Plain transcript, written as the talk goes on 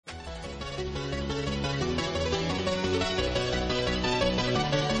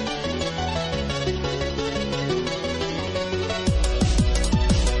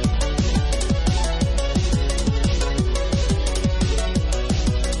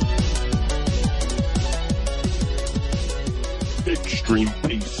Extreme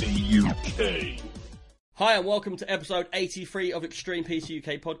PC UK. Hi and welcome to episode 83 of Extreme PC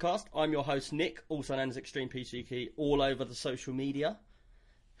UK podcast. I'm your host Nick, also known as Extreme PC UK, all over the social media.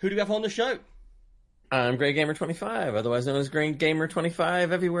 Who do we have on the show? I'm Grey Gamer 25, otherwise known as Grey Gamer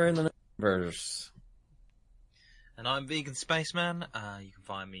 25 everywhere in the universe. And I'm Vegan Spaceman. You can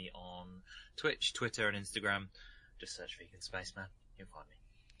find me on Twitch, Twitter, and Instagram. Just search Vegan Spaceman. You'll find me.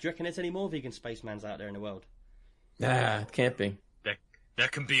 Do you reckon there's any more vegan spacemans out there in the world? It can't be. There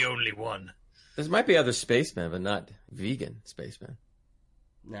can be only one. There might be other spacemen, but not vegan spacemen.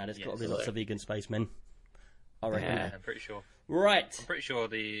 Nah, there's got to be lots of vegan spacemen. I reckon. Yeah, I'm pretty sure. Right. I'm pretty sure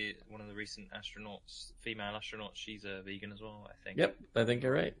one of the recent astronauts, female astronauts, she's a vegan as well, I think. Yep, I think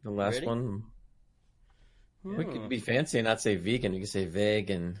you're right. The last one. We could be fancy and not say vegan. You could say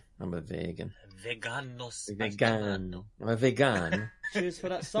vegan. I'm a vegan. Veganos. Vegan. I'm a vegan. Cheers for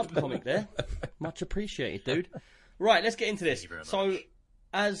that sub-comic there. Much appreciated, dude. Right, let's get into this. So,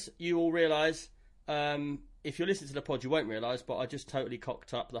 as you all realise, if you're listening to the pod, you won't realise, but I just totally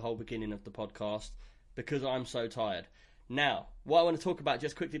cocked up the whole beginning of the podcast because I'm so tired. Now, what I want to talk about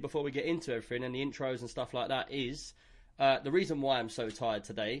just quickly before we get into everything and the intros and stuff like that is the reason why I'm so tired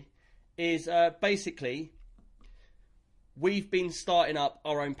today is basically we've been starting up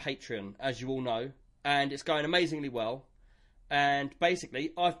our own Patreon, as you all know, and it's going amazingly well. And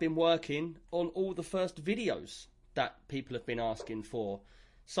basically, I've been working on all the first videos that people have been asking for.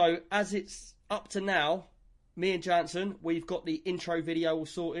 So, as it's up to now, me and Jansen, we've got the intro video all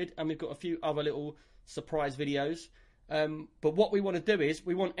sorted, and we've got a few other little surprise videos. But what we want to do is,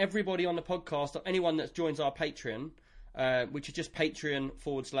 we want everybody on the podcast, or anyone that joins our Patreon, which is just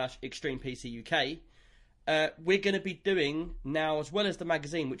Patreon.com/Extreme PC UK, we're going to be doing now, as well as the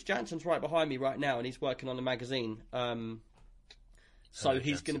magazine, which Jansen's right behind me right now, and he's working on the magazine. So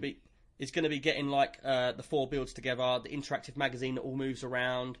he's going to be getting like the 4 builds together, the interactive magazine that all moves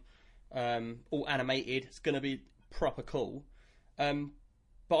around, all animated. It's going to be proper cool.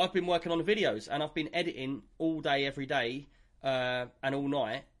 But I've been working on the videos, and I've been editing all day, every day, and all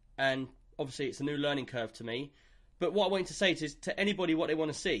night. And obviously, it's a new learning curve to me. But what I wanted to say is to anybody what they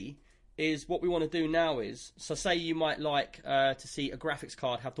want to see is what we want to do now is, so say you might like to see a graphics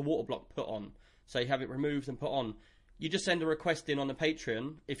card have the water block put on, so you have it removed and put on. You just send a request in on the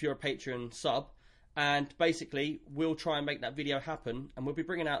Patreon, if you're a Patreon sub, and basically we'll try and make that video happen, and we'll be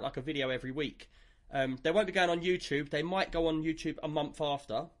bringing out like a video every week. They won't be going on YouTube. They might go on YouTube a month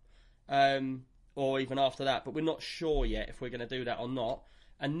after, or even after that, but we're not sure yet if we're going to do that or not.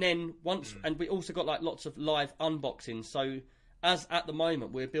 And then and we also got like lots of live unboxings, so as at the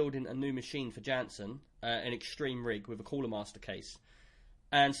moment, we're building a new machine for Jansen, an Extreme rig with a Cooler Master case.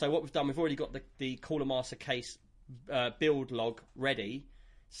 And so what we've done, we've already got the Cooler Master case build log ready.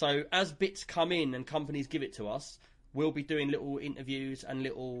 So as bits come in and companies give it to us, we'll be doing little interviews and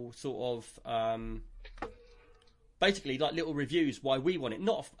little sort of, basically like little reviews why we want it.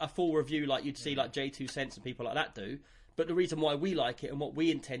 Not a full review like you'd see like J2 Cents and people like that do, but the reason why we like it and what we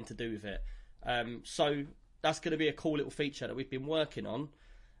intend to do with it. So that's going to be a cool little feature that we've been working on.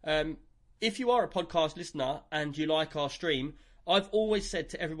 If you are a podcast listener and you like our stream, I've always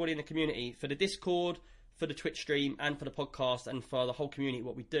said to everybody in the community, for the Discord, for the Twitch stream, and for the podcast, and for the whole community,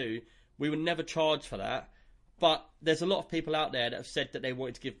 what we do, we would never charge for that. But there's a lot of people out there that have said that they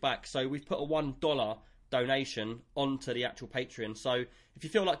wanted to give back. So we've put a $1 donation onto the actual Patreon. So if you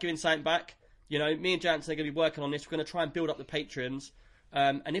feel like giving something back, you know, me and Jansen are going to be working on this. We're going to try and build up the Patreons.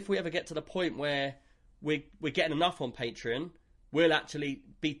 And if we ever get to the point where we're getting enough on Patreon, we'll actually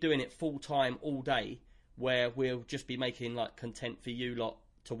be doing it full time all day, where we'll just be making like content for you lot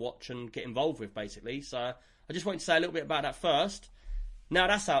to watch and get involved with, basically. So I just wanted to say a little bit about that first. Now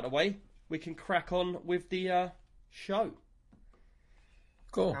that's out of the way, we can crack on with the show.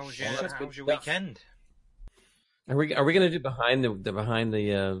 Cool. How was your weekend? Are we going to do behind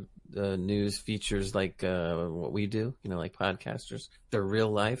the news features like what we do? You know, like podcasters, their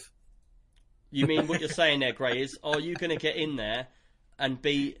real life. You mean what you're saying there, Gray, is are you going to get in there and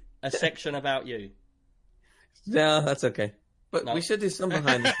be a section about you? No, that's okay. But we should do some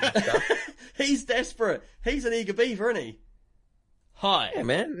behind the scenes stuff. He's desperate. He's an eager beaver, isn't he? Hi. Yeah,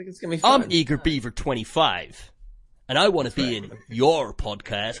 man. I think it's going to be fun. I'm Eager Beaver 25, and I want to be in your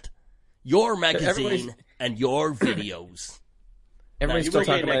podcast, your magazine, and your videos. Everybody's still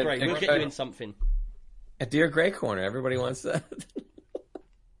talking about Gray. We'll get you in something. A Dear Grey Corner. Everybody wants that.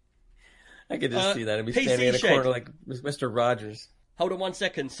 I could just see that. I'd be PC standing in a Shed. corner like Mr. Rogers. Hold on 1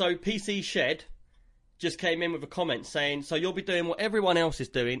 second. So PC Shed just came in with a comment saying, so you'll be doing what everyone else is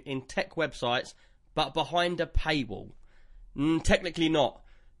doing in tech websites, but behind a paywall. Technically not.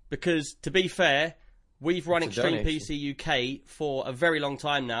 Because, to be fair, We've run It's a Extreme donation. PC UK for a very long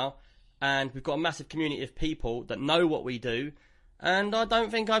time now, and we've got a massive community of people that know what we do, and I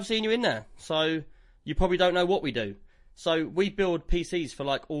don't think I've seen you in there, so you probably don't know what we do. So we build PCs for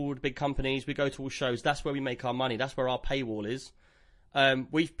like all the big companies. We go to all shows. That's where we make our money. That's where our paywall is.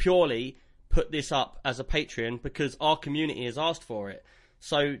 We've purely put this up as a Patreon because our community has asked for it.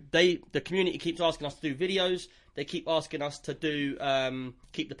 So the community keeps asking us to do videos. They keep asking us to do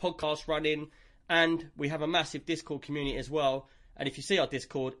keep the podcast running, and we have a massive Discord community as well. And if you see our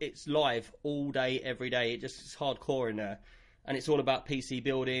Discord, it's live all day, every day. It's hardcore in there, and it's all about PC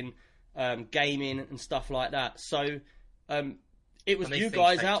building, gaming, and stuff like that. So it was And these you things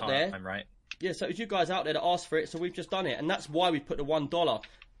guys take out there. time, right? Yeah, so it was you guys out there that asked for it, so we've just done it. And that's why we put the $1.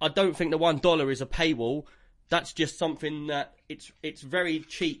 I don't think the $1 is a paywall. That's just something that it's very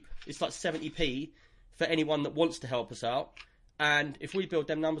cheap. It's like 70p for anyone that wants to help us out. And if we build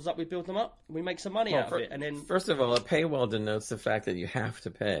them numbers up, we build them up. We make some money out of it. And then First of all, a paywall denotes the fact that you have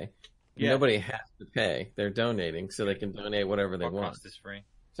to pay. Yeah. Nobody has to pay. They're donating, so they can donate whatever they want. Podcast is free.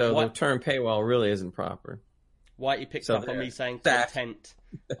 So What? the term paywall really isn't proper. Whitey picked So up on there. me saying That- content.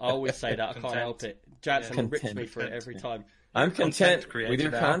 I always say that. I can't help it. Jansen rips Content. me for it every time. I'm content. creator We do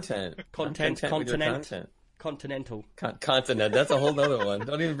now. content. I'm Content, content we do continent. content. Continental. Continent. That's a whole other one.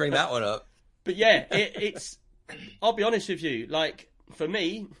 Don't even bring that one up. But yeah, it's. I'll be honest with you. Like for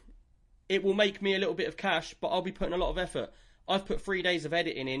me, it will make me a little bit of cash, but I'll be putting a lot of effort. I've put 3 days of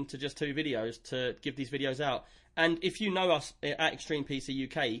editing into just 2 videos to give these videos out. And if you know us at Extreme PC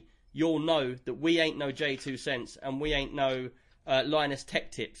UK, you'll know that we ain't no J2 Cents and we ain't no Linus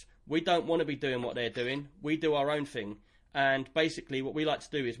Tech Tips. We don't want to be doing what they're doing. We do our own thing. And basically, what we like to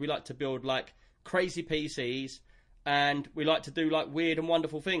do is we like to build like crazy PCs, and we like to do like weird and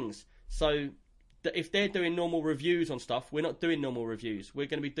wonderful things. So that if they're doing normal reviews on stuff, we're not doing normal reviews. We're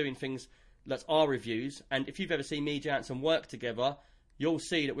going to be doing things that's our reviews. And if you've ever seen me, Jansen, work together, you'll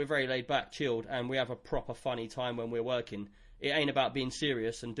see that we're very laid back, chilled, and we have a proper funny time when we're working. It ain't about being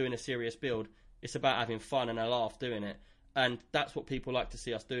serious and doing a serious build. It's about having fun and a laugh doing it. And that's what people like to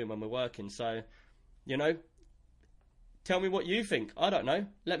see us doing when we're working. So, you know, tell me what you think. I don't know.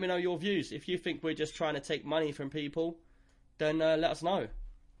 Let me know your views. If you think we're just trying to take money from people, then let us know.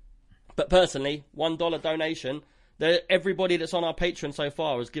 But personally, $1 donation. Everybody that's on our Patreon so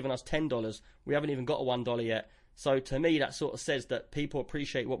far has given us $10. We haven't even got a $1 yet. So to me, that sort of says that people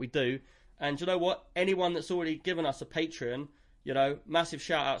appreciate what we do. And you know what? Anyone that's already given us a Patreon, you know, massive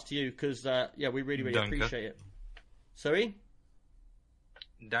shout outs to you because, yeah, we really, really Danke. appreciate it. Sorry?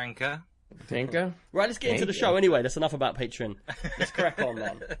 Danka. Tinka? Right, let's get into the show anyway. That's enough about Patreon. Let's crack on,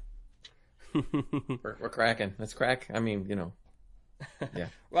 man. We're cracking. Let's crack. I mean, you know. Yeah.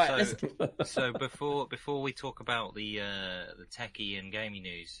 Right, So, so before we talk about the techie and gaming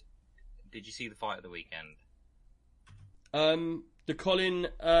news, did you see the fight of the weekend? the Colin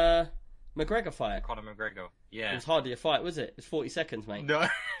McGregor fight. Conor McGregor. It Yeah. was hardly a fight, was it? It's 40 seconds, mate. No.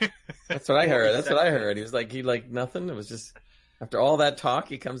 That's what I heard. That's what I heard. He was like, nothing. It was just, after all that talk,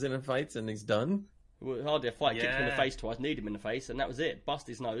 he comes in and fights and he's done. It was hardly a fight. Kicked him in the Yeah. face twice, kneed him in the face, and that was it. Bust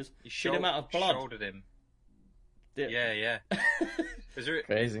his nose. He Shit him out of blood. shouldered him. Yeah. Yeah.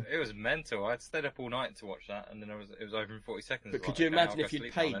 Crazy. It was mental. I'd stayed up all night to watch that, and then it was over in 40 seconds. But I was could like, you okay, imagine I'll go if you'd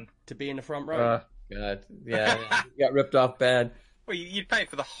sleep now paid then. to be in the front row? God. Yeah. He got ripped off bad. Well, you'd pay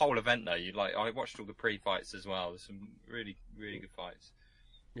for the whole event though. I watched all the pre-fights as well. There's some really, really good fights.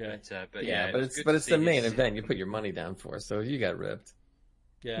 Yeah. But Yeah, it but was it's good but to it's see the main his- event you put your money down for, so you got ripped.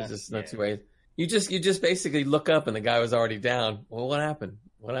 Yeah. There's just no Yeah. two ways. You just basically look up and the guy was already down. Well, what happened?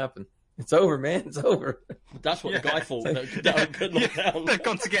 What happened? It's over, man. It's over. That's what the Yeah. guy thought. That could knock down. They've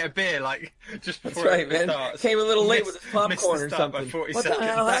gone to get a beer, like just That's before right, it man. starts. Came a little late Missed- with his missed popcorn the or start by something. 40 What the seconds.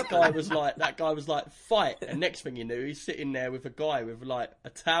 hell That happened? guy was like, fight. And next thing you knew, he's sitting there with a guy with like a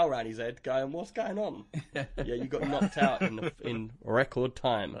towel around his head going, what's going on? Yeah, you got knocked out in record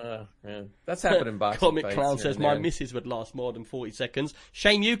time. Oh, man. That's happened in boxing Comic fights Clown here says, and my there. missus would last more than 40 seconds.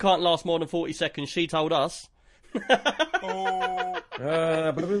 Shame you can't last more than 40 seconds, she told us. Oh,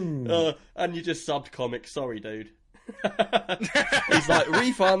 Ba-da-boom. And you just subbed Comic, sorry dude. He's like,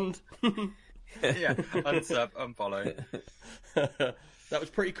 refund. yeah, unsub, unfollow. That was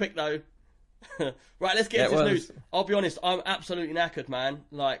pretty quick though. Right, let's get Yeah, into it this was. news. I'll be honest, I'm absolutely knackered, man.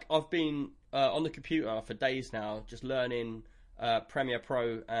 Like, I've been on the computer for days now, just learning Premiere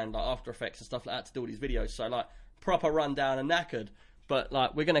Pro and like, After Effects and stuff like that to do all these videos. So, like, proper rundown and knackered. But,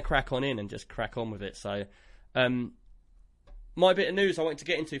 like, we're going to crack on in and just crack on with it. So, my bit of news I wanted to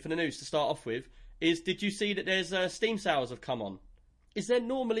get into for the news to start off with is, did you see that there's Steam sales have come on? Is there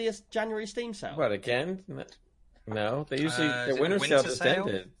normally a January Steam sale? What, again? No, they usually, Is their it winter the sale winter just sale?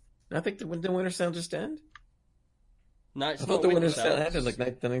 ended. I think the winter sale just ended. No, it's I not thought the winter sale. sale ended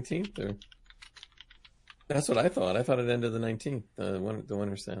like the 19th. Or... That's what I thought. I thought it ended the 19th, the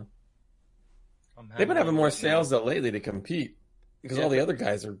winter sale. They've been having more sales, though, lately to compete. Because all the other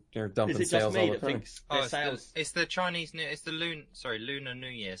guys are dumping Is it sales just all me the that time. thinks their sales... It's the Chinese New... It's the Lunar New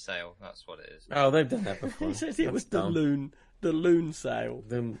Year sale. That's what it is. Oh, they've done that before. He says it That's was dumb. the loon sale.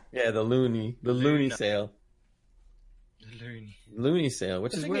 The loony sale. The loony. Loony sale,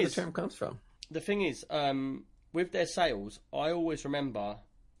 which The is thing where is- the term comes from. The thing is, with their sales, I always remember,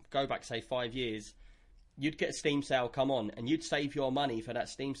 go back, say, 5 years, you'd get a Steam sale come on, and you'd save your money for that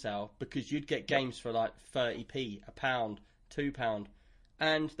Steam sale because you'd get games for like 30p, £1, £2,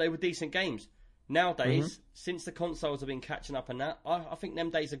 and they were decent games. Nowadays, since the consoles have been catching up and that, I think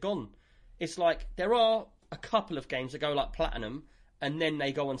them days are gone. It's like, there are a couple of games that go like platinum, and then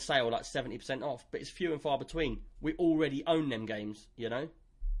they go on sale like 70% off, but it's few and far between. We already own them games, you know?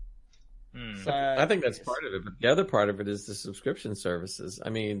 So, I think that's part of it, but the other part of it is the subscription services. I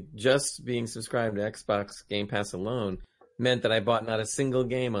mean, just being subscribed to Xbox Game Pass alone meant that I bought not a single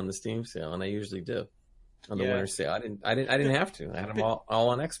game on the Steam sale, and I usually do on the winter sale. I didn't have to. I had them all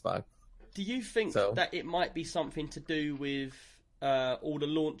on Xbox. Do you think that it might be something to do with all the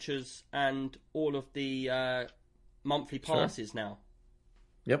launchers and all of the monthly passes now?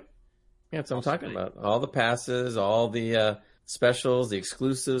 Yep. Yeah, that's what I'm talking about. All the passes, all the specials, the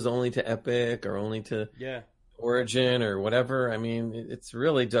exclusives only to Epic or only to Origin or whatever. I mean, it's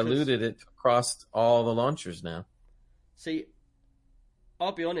really diluted it across all the launchers now. See,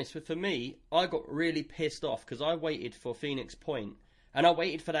 I'll be honest, for me, I got really pissed off because I waited for Phoenix Point, and I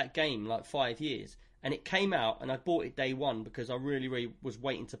waited for that game like 5 years, and it came out, and I bought it day one because I really, really was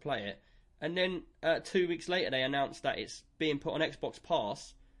waiting to play it. And then 2 weeks later, they announced that it's being put on Xbox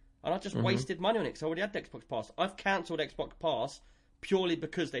Pass, and I just wasted money on it because I already had the Xbox Pass. I've cancelled Xbox Pass purely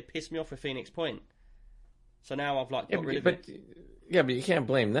because they pissed me off with Phoenix Point. So now I've got rid of it. Yeah, but you can't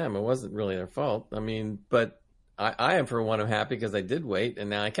blame them. It wasn't really their fault. I mean, but I am for one, I'm happy because I did wait, and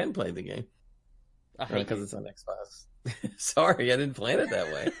now I can play the game. I hate because it's on Xbox. Sorry, I didn't plan it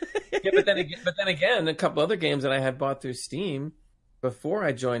that way. but then again, a couple other games that I had bought through Steam before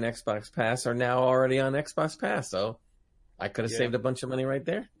I joined Xbox Pass are now already on Xbox Pass. So I could have saved a bunch of money right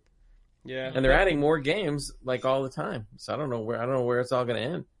there. Yeah, and they're adding more games like all the time. So I don't know where it's all going to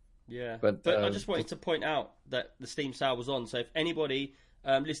end. Yeah, but I just wanted to point out that the Steam sale was on. So if anybody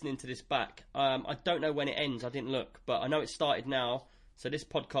listening to this back, I don't know when it ends. I didn't look, but I know it started now. So this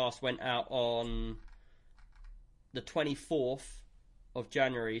podcast went out on the 24th of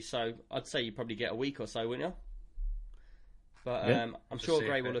January. So I'd say you probably get a week or so, wouldn't you? But I'm sure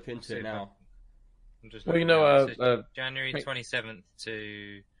Gray will look into it now. Well, January 27th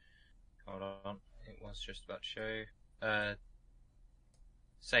to... Hold on. It was just about to show.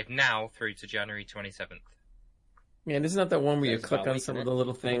 Save now through to January 27th. Yeah, and isn't that the one where you click on some of the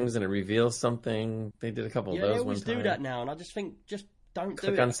little things and it reveals something? They did a couple of those. Yeah, they always do that now, and I just think, don't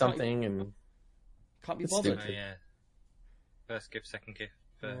click on something and can't be bothered. Oh, yeah. First gift, second gift.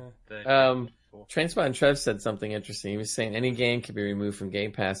 Trainspot and Trev said something interesting. He was saying any game can be removed from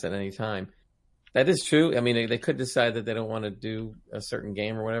Game Pass at any time. That is true. I mean, they could decide that they don't want to do a certain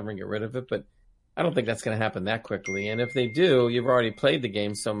game or whatever and get rid of it, but I don't think that's going to happen that quickly. And if they do, you've already played the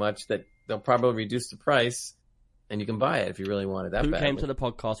game so much that they'll probably reduce the price, and you can buy it if you really want it that badly. Who came to the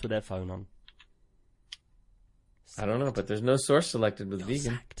podcast with their phone on? I don't know, but there's no source selected with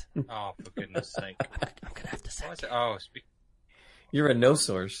vegan. Oh, for goodness sake. I'm going to have to sack it. Oh, you're a no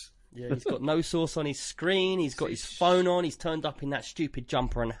source. Yeah, he's got no source on his screen. He's got his phone on. He's turned up in that stupid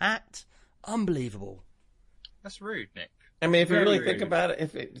jumper and hat. Unbelievable. That's rude, Nick. I mean, if you really rude. think about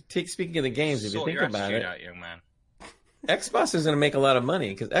it, speaking of the games, if you think about it, out, young man. Xbox is going to make a lot of money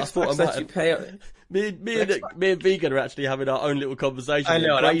because Xbox lets you pay. Me and Vegan are actually having our own little conversation. I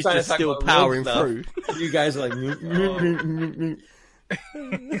know, and I'm Gray's trying just to talk still about powering stuff. through. You guys are like,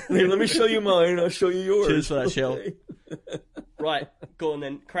 Hey, let me show you mine. I'll show you yours. Cheers for that, Shell. Right, go on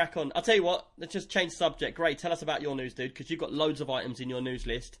then. Crack on. I'll tell you what. Let's just change subject. Great. Tell us about your news, dude, because you've got loads of items in your news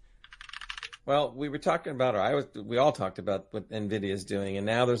list. Well, we were talking about, we all talked about what NVIDIA's doing, and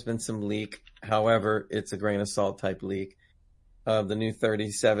now there's been some leak. However, it's a grain of salt type leak of the new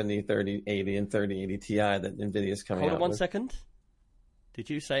 3070, 3080, and 3080 Ti that NVIDIA's coming out with. Hold on 1 second. Did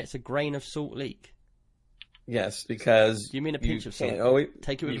you say it's a grain of salt leak? Yes, because you mean a pinch of salt?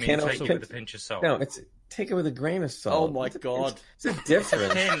 Take it with a pinch of salt. No, take it with a grain of salt. Oh my god! It's a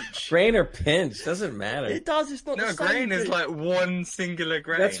difference. Pinch. Grain or pinch doesn't matter. It does. It's not. No, the same grain is thing. like one singular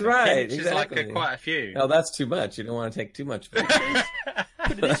grain. That's right. Pinch exactly. is like quite a few. Oh, that's too much. You don't want to take too much. Put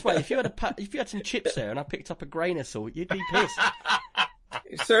it this way: if you had some chips there and I picked up a grain of salt, you'd be pissed.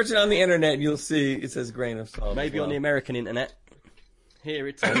 Search it on the internet, you'll see it says grain of salt. Maybe on the American internet. Here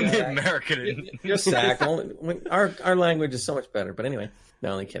it's The American. You're sacked. Our language is so much better. But anyway,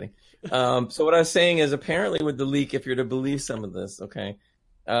 no, only kidding. So what I was saying is, apparently with the leak, if you're to believe some of this, okay,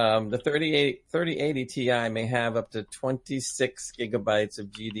 the 3080 Ti may have up to 26 gigabytes of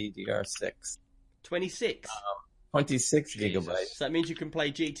GDDR6. 26. 26 Jesus. gigabytes. So that means you can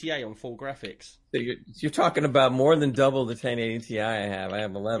play GTA on full graphics. So you're talking about more than double the 1080 Ti I have. I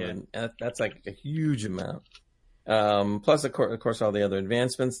have 11. That's like a huge amount. Plus, of course, all the other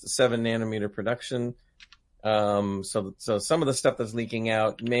advancements, the 7 nanometer production. So some of the stuff that's leaking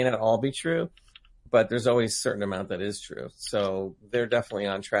out may not all be true, but there's always a certain amount that is true. So they're definitely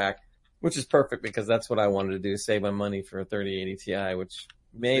on track, which is perfect because that's what I wanted to do, save my money for a 3080 Ti, which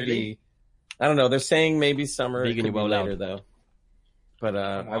maybe, Really? I don't know. They're saying maybe summer, it Vegan could be well later loud. though. But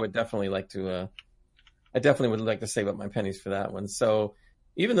I would definitely like to. I definitely would like to save up my pennies for that one. So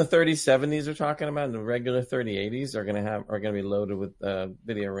even the 3070s are talking about, and the regular 3080s are going to be loaded with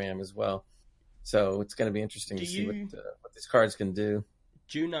video RAM as well. So it's going to be interesting to see what these cards can do.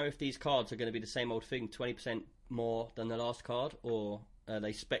 Do you know if these cards are going to be the same old thing, 20% more than the last card, or are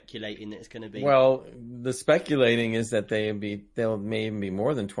they speculating that it's going to be? Well, the speculating is that they'll may even be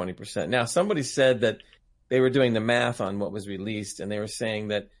more than 20%. Now, somebody said that they were doing the math on what was released, and they were saying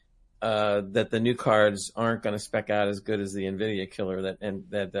that the new cards aren't going to spec out as good as the NVIDIA killer that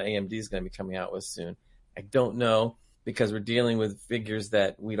the AMD is going to be coming out with soon. I don't know, because we're dealing with figures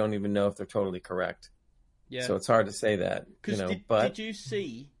that we don't even know if they're totally correct. Yeah. So it's hard to say that. Did you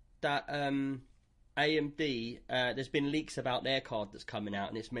see that AMD? There's been leaks about their card that's coming out,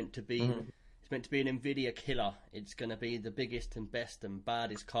 and it's meant to be an NVIDIA killer. It's going to be the biggest and best and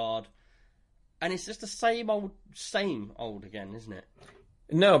baddest card, and it's just the same old again, isn't it?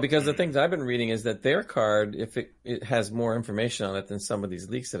 No, because the things I've been reading is that their card, if it has more information on it than some of these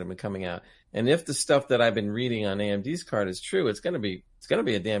leaks that have been coming out, and if the stuff that I've been reading on AMD's card is true, it's going to be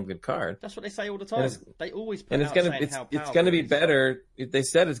a damn good card. That's what they say all the time. They always put And out it's going to be it is. better. They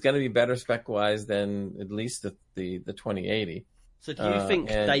said it's going to be better spec wise than at least the 2080. So do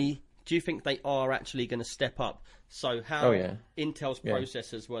you think they are actually going to step up? So how Intel's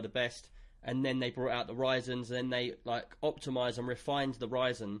processors were the best, and then they brought out the Ryzens, and then they optimized and refined the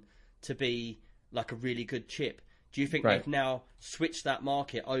Ryzen to be like a really good chip. Do you think they've now switched that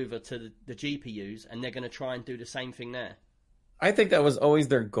market over to the GPUs, and they're going to try and do the same thing there? I think that was always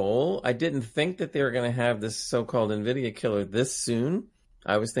their goal. I didn't think that they were going to have this so-called NVIDIA killer this soon.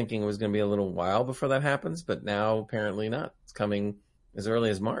 I was thinking it was going to be a little while before that happens, but now apparently not. It's coming as early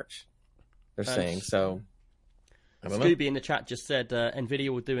as March, they're saying. So, I don't know. Scooby in the chat just said NVIDIA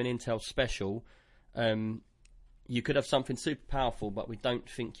will do an Intel special. You could have something super powerful, but we don't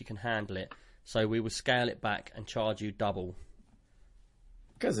think you can handle it. So we will scale it back and charge you double.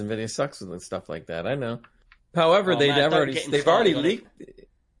 Because NVIDIA sucks with stuff like that, I know. However, they've already leaked.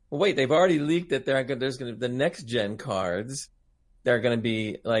 Wait, they've already leaked that there's going to the next gen cards. They're going to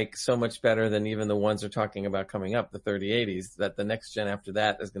be like so much better than even the ones they're talking about coming up, the 3080s. That the next gen after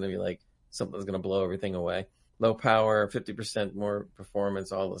that is going to be like something that's going to blow everything away. Low power, 50% more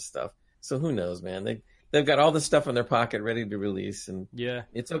performance, all this stuff. So who knows, man? They've got all this stuff in their pocket ready to release, and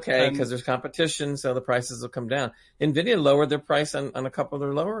it's okay because there's competition, so the prices will come down. NVIDIA lowered their price on a couple of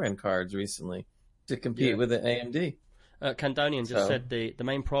their lower end cards recently to compete with the AMD. Candonian just said the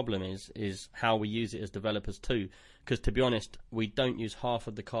main problem is how we use it as developers too. Because to be honest, we don't use half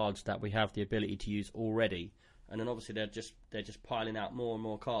of the cards that we have the ability to use already, and then obviously they're just piling out more and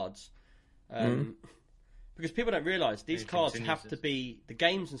more cards. Because people don't realise these cards have to be, the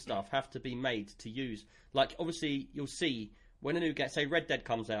games and stuff have to be made to use. Like obviously you'll see when a new game, say Red Dead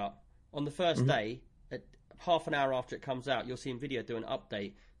comes out on the first day, at half an hour after it comes out, you'll see NVIDIA do an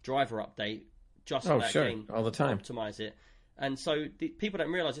update, driver update, just for that game, all the time, optimize it. And so people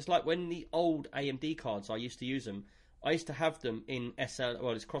don't realise it's like when the old AMD cards, I used to use them. I used to have them in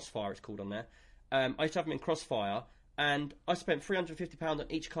it's Crossfire, it's called on there. I used to have them in Crossfire, and I spent £350 on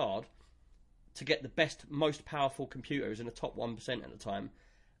each card to get the best, most powerful computer. It was in the top 1% at the time.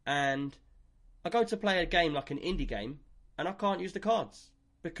 And I go to play a game like an indie game, and I can't use the cards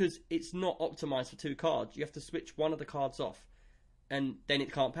because it's not optimized for two cards. You have to switch one of the cards off, and then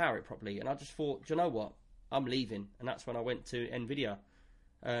it can't power it properly. And I just thought, do you know what? I'm leaving. And that's when I went to NVIDIA.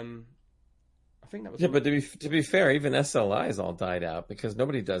 I think that was... Yeah, but to be fair, even SLIs all died out because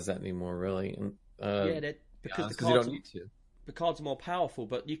nobody does that anymore, really. And, because the cards, you don't need to. The cards are more powerful,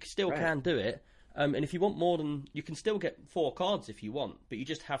 but you still can do it. And if you want more than... You can still get 4 cards if you want, but you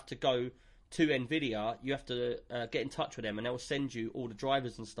just have to go to NVIDIA. You have to get in touch with them, and they'll send you all the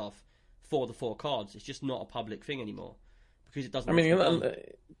drivers and stuff for the 4 cards. It's just not a public thing anymore. because it doesn't. I mean, run.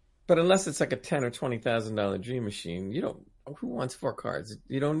 but unless it's like a $10,000 or $20,000 Dream Machine, you don't. Who wants 4 cards?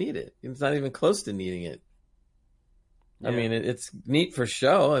 You don't need it. It's not even close to needing it. Yeah. I mean, it's neat for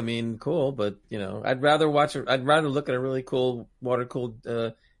show. I mean, cool, but I'd rather look at a really cool water cooled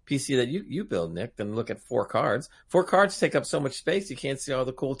PC that you build, Nick, than look at 4 cards. 4 cards take up so much space you can't see all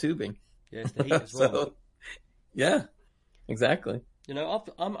the cool tubing. Yeah, it's the heat as well. So, yeah, exactly.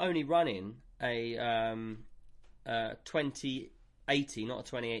 I'm only running a 2080, not a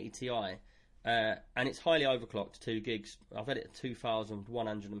 2080 Ti, and it's highly overclocked, 2 gigs. I've had it at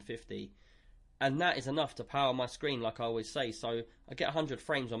 2,150, and that is enough to power my screen, like I always say. So I get 100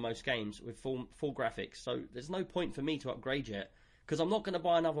 frames on most games with full graphics. So there's no point for me to upgrade yet, because I'm not going to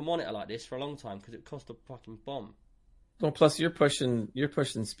buy another monitor like this for a long time because it cost a fucking bomb. Well, plus you're pushing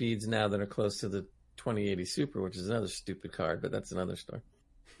speeds now that are close to the 2080 Super, which is another stupid card, but that's another story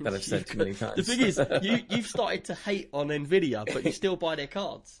that I've said too many times. The thing is, you've started to hate on Nvidia, but you still buy their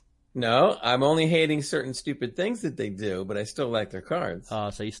cards. No, I'm only hating certain stupid things that they do, but I still like their cards.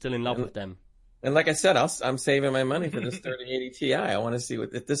 So you're still in love with them. And like I said, I'm saving my money for this 3080 Ti. I want to see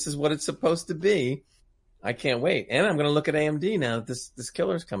if this is what it's supposed to be. I can't wait. And I'm going to look at AMD now that this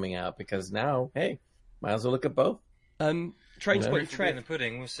killer's coming out, because now, hey, might as well look at both. Trainspotting Trev in the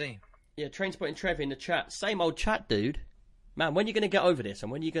pudding, we'll see. Yeah, Trainspotting Trev in the chat. Same old chat, dude. Man, when are you going to get over this?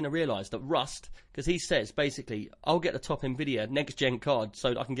 And when are you going to realise that Rust, because he says, basically, I'll get the top NVIDIA next-gen card so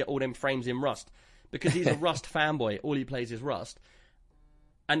that I can get all them frames in Rust. Because he's a Rust fanboy. All he plays is Rust.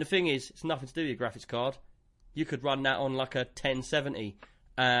 And the thing is, it's nothing to do with your graphics card. You could run that on like a 1070,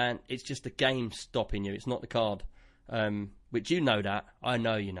 and it's just the game stopping you. It's not the card. Which you know that. I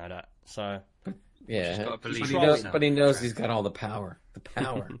know you know that. So... Yeah, but he knows he's got all the power. The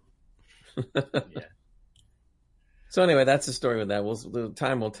power. Yeah. So anyway, that's the story with that. The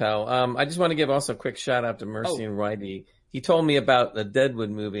time will tell. I just want to give also a quick shout out to Mercy and Whitey. He told me about the Deadwood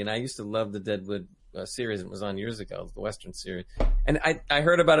movie, and I used to love the Deadwood series. It was on years ago, the Western series. And I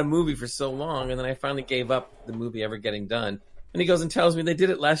heard about a movie for so long, and then I finally gave up the movie ever getting done. And he goes and tells me they did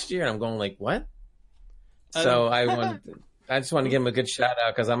it last year, and I'm going like, what? So I just want to give him a good shout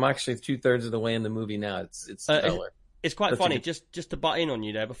out, because I'm actually 2/3 of the way in the movie now. It's stellar. It's quite funny, just to butt in on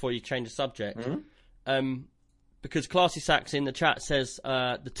you there before you change the subject. Mm-hmm. Because Classy Sacks in the chat says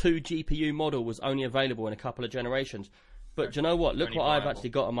the 2 GPU model was only available in a couple of generations. But do you know what? Look what I've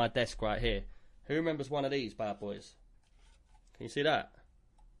actually got on my desk right here. Who remembers one of these bad boys? Can you see that?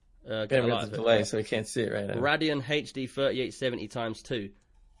 Get a light delay, so we can't see it right now. Radeon HD 3870 x 2.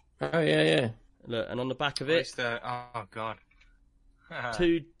 Oh, yeah. Look, and on the back of it, oh god,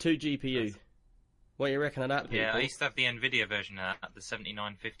 2 GPU. What do you reckon of that, people? Yeah, I used to have the Nvidia version of that, the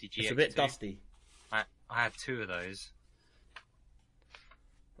 7950 GX2. It's a bit dusty. I had 2 of those.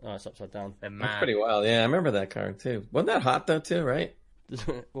 Oh, it's upside down. They're mad. That's pretty wild. Yeah, I remember that card too. Wasn't that hot though too, right?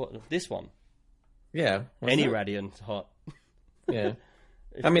 What, this one? Yeah. Any Radeon's hot. Yeah.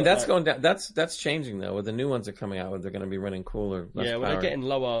 I mean, that's going down. That's changing though. With the new ones that are coming out, they're going to be running cooler. Yeah, well, power. they're getting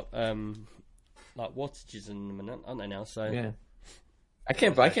lower, like wattages in them, aren't they now? So yeah. I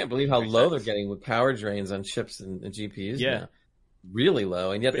can't believe how low they're getting with power drains on chips and GPUs. Yeah. Now. Really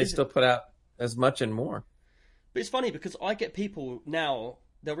low, and yet they still put out as much and more. But it's funny because I get people now,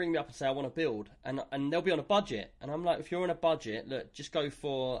 they'll ring me up and say, I want to build, and they'll be on a budget. And I'm like, if you're on a budget, look, just go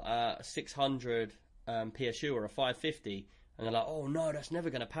for a 600 PSU or a 550. And they're like, oh no, that's never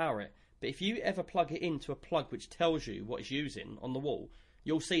going to power it. But if you ever plug it into a plug which tells you what it's using on the wall,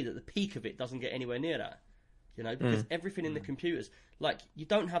 you'll see that the peak of it doesn't get anywhere near that. You know, because everything in the computers, like, you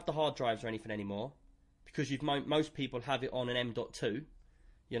don't have the hard drives or anything anymore, because most people have it on an M.2.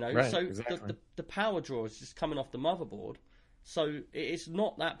 You know, right, so exactly. the power draw is just coming off the motherboard. So it's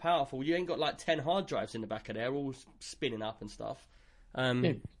not that powerful. You ain't got like 10 hard drives in the back of there, all spinning up and stuff.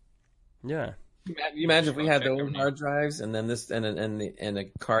 Yeah. You imagine if we had the old hard drives, and then this, and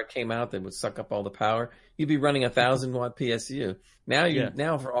a card came out that would suck up all the power. You'd be running 1,000-watt PSU.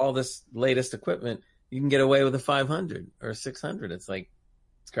 Now for all this latest equipment, you can get away with a 500 or 600. It's like,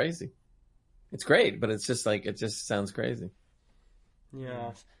 it's crazy. It's great, but it's just like, it just sounds crazy.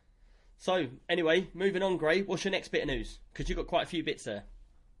 Yeah. So, anyway, moving on, Gray. What's your next bit of news? Because you've got quite a few bits there.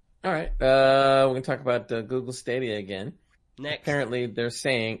 All right. We're going to talk about Google Stadia again. Next. Apparently, they're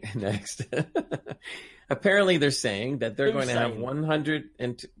saying... Next. Apparently, they're saying that they're going to have 100...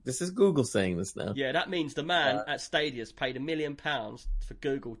 This is Google saying this now. Yeah, that means the man at Stadia's paid £1 million for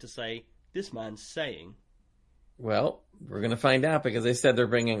Google to say, this man's saying... Well, we're going to find out, because they said they're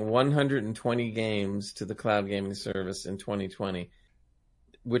bringing 120 games to the cloud gaming service in 2020.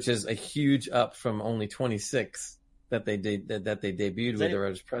 Which is a huge up from only 26 that they debuted with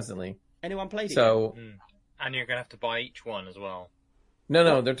or presently. Anyone played it? So, And you're going to have to buy each one as well.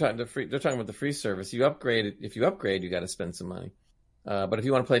 No, they're talking about the free service. You upgrade it. If you upgrade, you got to spend some money. But if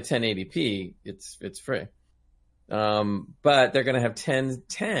you want to play 1080p, it's free. But they're going to have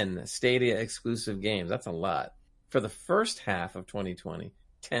 10 Stadia exclusive games. That's a lot for the first half of 2020.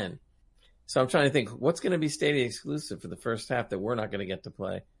 10. So I'm trying to think what's going to be Stadia exclusive for the first half that we're not going to get to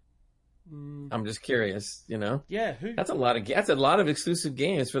play. I'm just curious, Yeah, That's a lot of exclusive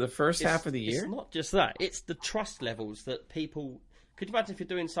games for the first half of the year. It's not just that; it's the trust levels that people. Could you imagine if you're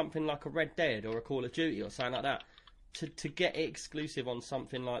doing something like a Red Dead or a Call of Duty or something like that? To get it exclusive on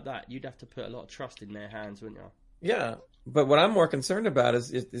something like that, you'd have to put a lot of trust in their hands, wouldn't you? Yeah, but what I'm more concerned about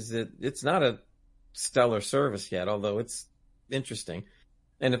is that it's not a stellar service yet, although it's interesting.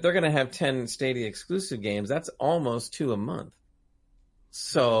 And if they're going to have 10 Stadia exclusive games, that's almost 2 a month.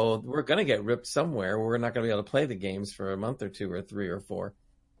 So we're going to get ripped somewhere. We're not going to be able to play the games for a month or 2 or 3 or 4.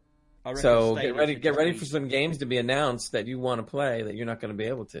 So get ready for some games to be announced that you want to play that you're not going to be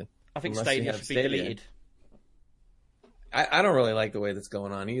able to. I think Stadia should be deleted. I don't really like the way that's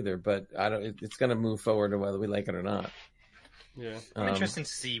going on either, but it's going to move forward whether we like it or not. Yeah, I'm interested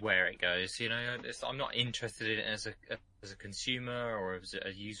to see where it goes. I'm not interested in it as a consumer or as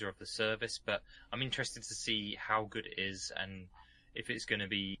a user of the service, but I'm interested to see how good it is and if it's going to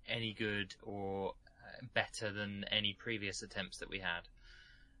be any good or better than any previous attempts that we had.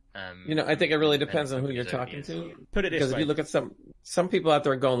 I think it really depends on who you're talking to. Put it this way. Because if you look at some people out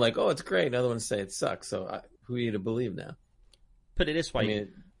there going like, "Oh, it's great," and other ones say it sucks. So who are you to believe now? Put it this way.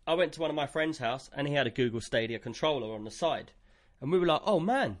 I went to one of my friend's house and he had a Google Stadia controller on the side. And we were like, "Oh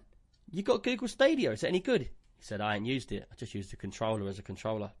man, you got Google Stadia? Is it any good?" He said, "I ain't used it. I just used the controller as a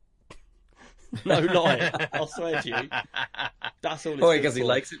controller." No lie, I'll swear to you. That's all. Oh, because he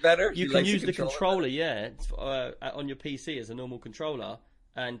likes it better. You can use the controller, on your PC as a normal controller,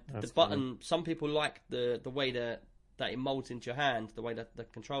 and the button. Some people like the way that it molds into your hand, the way that the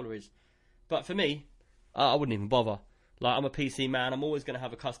controller is. But for me, I wouldn't even bother. Like, I'm a PC man. I'm always going to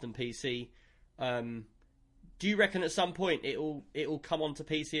have a custom PC. Do you reckon at some point it'll come onto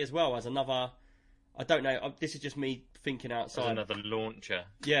PC as well as another? I don't know. This is just me thinking outside. As another launcher.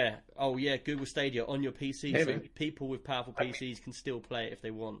 Yeah. Oh yeah. Google Stadia on your PC, Maybe. so people with powerful PCs can still play it if they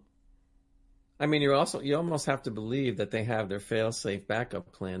want. I mean, you almost have to believe that they have their fail-safe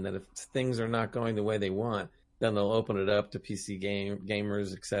backup plan. That if things are not going the way they want, then they'll open it up to PC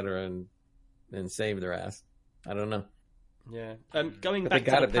gamers, etc., and save their ass. I don't know. Yeah. They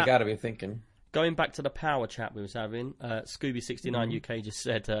got to be thinking. Going back to the power chat we was having, Scooby69 UK just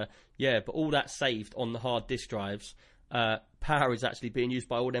said, but all that saved on the hard disk drives, power is actually being used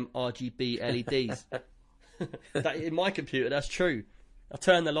by all them RGB LEDs. In my computer, that's true. I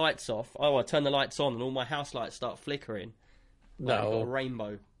turn the lights off. I turn the lights on, and all my house lights start flickering. No, I've got a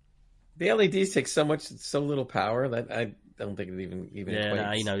rainbow. The LEDs take so little power that I don't think it even equates.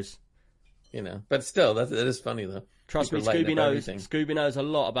 Yeah, he knows. But still, that is funny though. Trust me, Scooby knows. Scooby knows a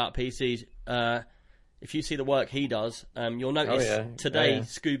lot about PCs. If you see the work he does, you'll notice today,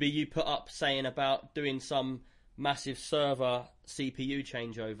 Scooby, you put up saying about doing some massive server CPU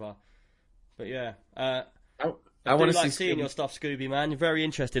changeover. But yeah, I want to see seeing your stuff, Scooby, man. You're very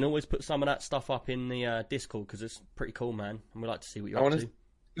interesting. Always put some of that stuff up in the Discord because it's pretty cool, man. And we like to see what you're up to.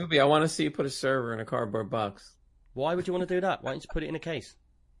 Scooby, I want to see you put a server in a cardboard box. Why would you want to do that? Why don't you put it in a case?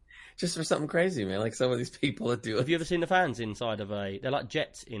 Just for something crazy, man. Like some of these people that do it. Have you ever seen the fans inside of they're like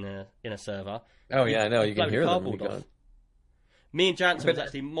jets in a server. Oh yeah, I know. You can hear them. Me and Jansen was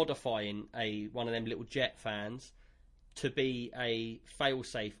actually modifying one of them little jet fans to be a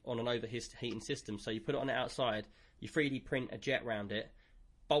fail-safe on an overheating system. So you put it on the outside, you 3D print a jet round it,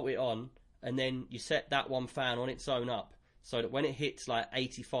 bolt it on, and then you set that one fan on its own up so that when it hits like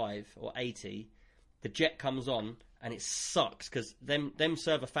 85 or 80, the jet comes on. And it sucks because them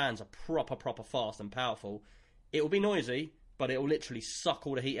server fans are proper fast and powerful. It will be noisy, but it will literally suck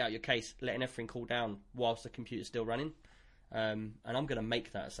all the heat out of your case, letting everything cool down whilst the computer's still running. And I'm going to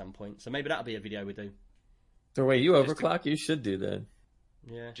make that at some point. So maybe that'll be a video we do. The way you overclock, you should do that.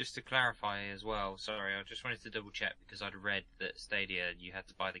 Yeah. Just to clarify as well, sorry, I just wanted to double check because I'd read that Stadia, you had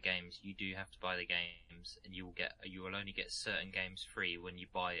to buy the games. You do have to buy the games, and you will only get certain games free when you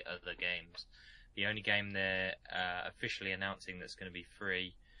buy other games. The only game they're officially announcing that's going to be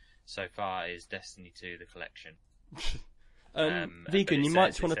free so far is Destiny 2: The Collection. Vegan, you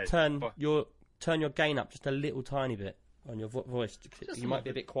might want to turn your gain up just a little tiny bit on your voice. You might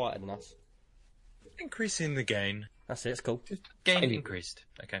be a bit quieter than us. Increasing the gain. That's it. It's cool. Gain increased.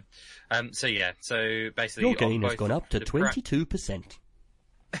 Okay. So basically, your gain has gone up to 22%.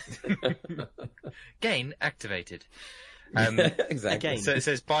 Gain activated. Exactly. Again. So it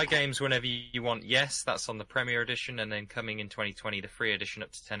says buy games whenever you want. Yes, that's on the Premier Edition, and then coming in 2020, the free edition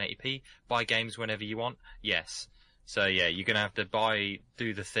up to 1080p. Buy games whenever you want. Yes. So yeah, you're gonna have to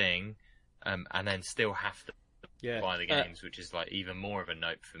do the thing, and then still have to buy the games, which is like even more of a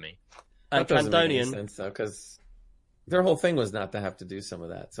note for me. And that doesn't make any Candonian, sense though, because their whole thing was not to have to do some of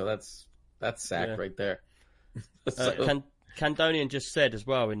that. So that's sack right there. Candonian just said as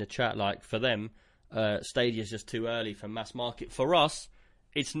well in the chat, like for them, Stadia's just too early for mass market. For us,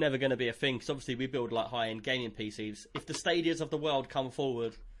 it's never going to be a thing because obviously we build like high-end gaming PCs. If the Stadias of the world come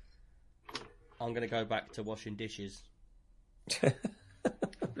forward, I'm going to go back to washing dishes.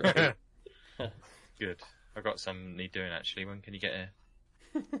 Good. I've got some need doing actually. When can you get here?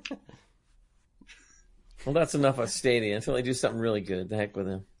 Well, that's enough of Stadia. Until they do something really good, the heck with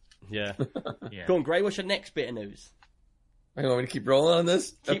them. Yeah. Yeah. Go on, Gray. What's your next bit of news? You want me to keep rolling on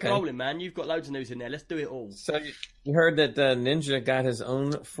this? Keep rolling, man. You've got loads of news in there. Let's do it all. So you heard that Ninja got his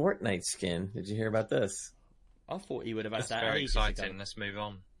own Fortnite skin. Did you hear about this? I thought he would have had That's that. very ages exciting. ago. Let's move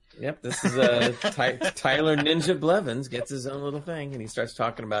on. Yep, this is Tyler Ninja Blevins gets his own little thing, and he starts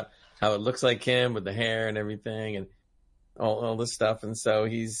talking about how it looks like him with the hair and everything, and all this stuff. And so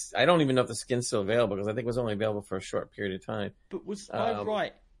I don't even know if the skin's still available because I think it was only available for a short period of time. But was I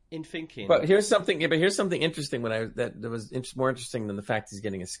right in thinking? But here's something interesting that was more interesting than the fact he's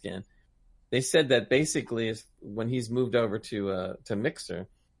getting a skin. They said that basically when he's moved over to Mixer,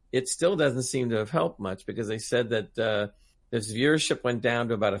 it still doesn't seem to have helped much because they said that his viewership went down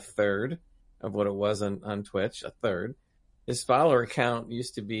to about a third of what it was on Twitch, a third. His follower count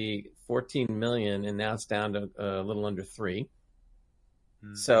used to be 14 million, and now it's down to a little under 3.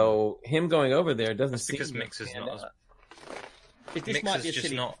 Mm-hmm. So him going over there doesn't seem because Mixer's not as... This might be a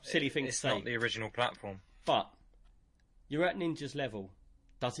silly thing to it's say. It's not the original platform. But you're at Ninja's level.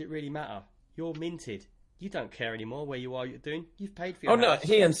 Does it really matter? You're minted. You don't care anymore where you are. You're doing. You've paid for your house.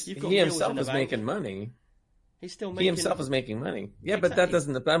 He himself is making money. He's still making. He himself is making money. Yeah, exactly. But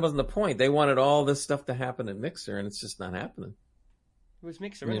that wasn't the point. They wanted all this stuff to happen at Mixer, and it's just not happening. It was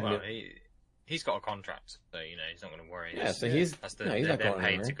Mixer, isn't Well, it? he's got a contract, so he's not going to worry. Yeah, so they're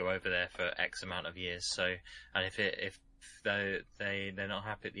paid to go over there for X amount of years. So, and if they're not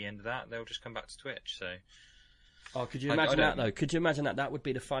happy at the end of that, they'll just come back to Twitch. So, could you imagine that though? Could you imagine that? That would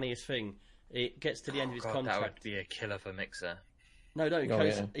be the funniest thing. It gets to the end of his contract. That would be a killer for Mixer. No,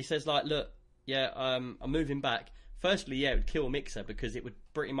 he says like, look, I'm moving back. Firstly, it would kill Mixer because it would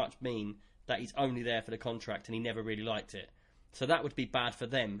pretty much mean that he's only there for the contract and he never really liked it. So that would be bad for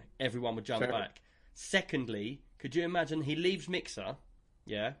them. Everyone would jump back. Secondly, could you imagine he leaves Mixer,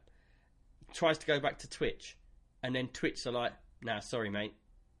 tries to go back to Twitch, and then Twitch are like, nah, sorry, mate,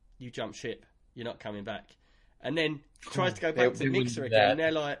 you jumped ship. You're not coming back. And then tries to go back to Mixer again, and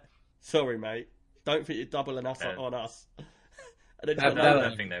they're like, sorry, mate, don't think you're doubling us on us. And then I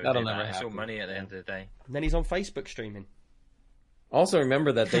don't think they would do that. It's all money at the end of the day. And then he's on Facebook streaming. Also,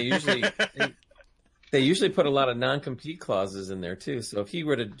 remember that they usually they usually put a lot of non-compete clauses in there too. So if he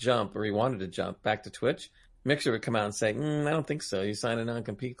were to jump or he wanted to jump back to Twitch, Mixer would come out and say, I don't think so. You signed a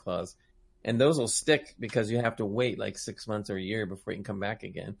non-compete clause. And those will stick because you have to wait like 6 months or a year before you can come back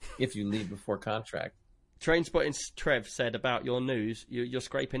again if you leave before contract. Trainspotting Trev said about your news, you're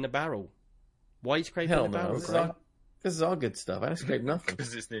scraping the barrel. Why are you scraping the barrel? This is all good stuff. I didn't scrape nothing.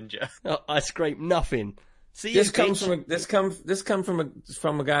 Because it's Ninja. I scrape nothing. See, this comes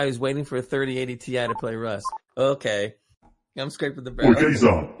from a guy who's waiting for a 3080 Ti to play Rust. Okay, I'm scraping the barrel.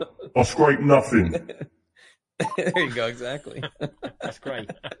 Geezer, I scrape nothing. There you go. Exactly. That's great.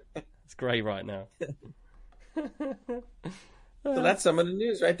 It's great right now. So that's some of the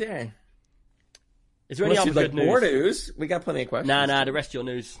news right there. Is there any other good news? More news? We got plenty of questions. Nah. The rest of your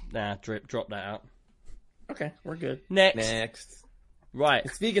news, drop that out. Okay, we're good. Next. Right.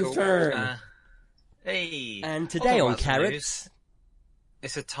 It's Vegan's turn. Hey. And today on Carrots.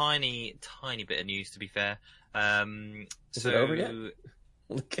 It's a tiny bit of news, to be fair. Is it over yet? You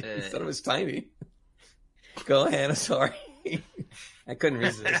said it was tiny. Go ahead, I'm sorry. I couldn't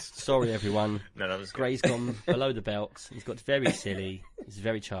resist. Sorry, everyone. No, that was Gray's gone below the belt. He's got very silly. He's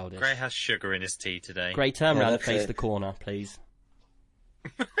very childish. Gray has sugar in his tea today. Gray, turn around and face the corner, please.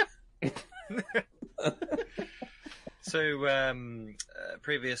 So,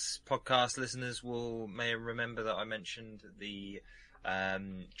 previous podcast listeners may remember that I mentioned the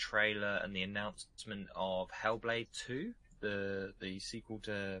trailer and the announcement of Hellblade 2, the sequel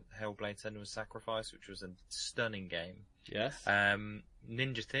to Hellblade: Senua's Sacrifice, which was a stunning game. Yes.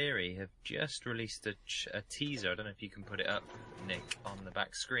 Ninja Theory have just released a teaser. I don't know if you can put it up, Nick, on the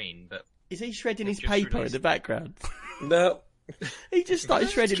back screen, but is he shredding his paper in the background? No. He just started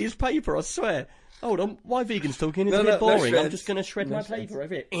shredding his paper, I swear. Hold on, why vegan's talking? It's No, a bit no boring. I'm shreds. just going to shred No my shreds. paper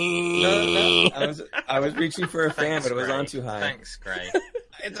over it. No. I was reaching for a fan, Thanks, but it was Gray. on too high. Thanks, Gray.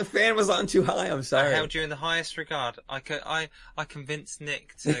 The fan was on too high. I'm I sorry. held you in the highest regard. I convinced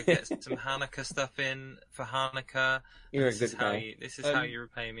Nick to get some Hanukkah stuff in for Hanukkah. You're a This good is how guy. how you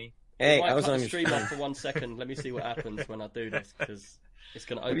repay me. Hey, Might I was cut on the your stream stream. off for 1 second. Let me see what happens when I do this, because it's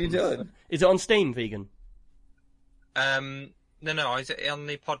going to What open. are you doing? Is it on Steam, vegan? No. On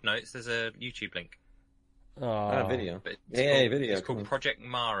the pod notes, there's a YouTube link. Ah, video. But Video. It's called Project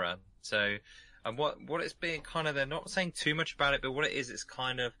Mara. So, and what it's been kind of, they're not saying too much about it, but what it is, it's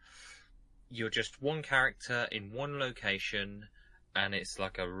kind of, you're just one character in one location, and it's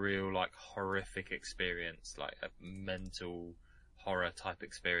like a real, like, horrific experience, like a mental horror type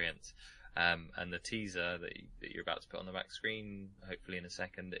experience. And the teaser that you're about to put on the back screen, hopefully in a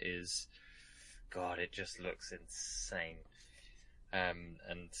second, is, God, it just looks insane. And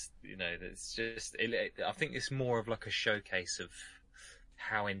you know, it's just, I think it's more of like a showcase of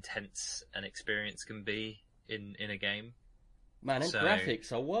how intense an experience can be in a game. Man, and So-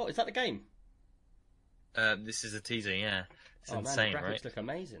 graphics are well. Is that the game? This is a teaser, yeah. It's Oh insane, man, the graphics right? look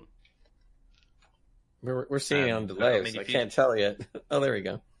amazing. We're seeing it on but, delay, I mean, so I if you- can't tell yet. Oh, there we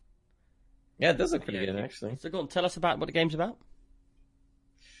go. Yeah, it does look pretty Yeah, good, you- actually. So go on, tell us about what the game's about.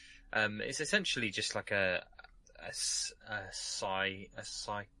 It's essentially just like a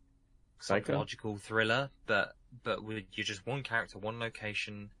psychological thriller, but with you're just one character, one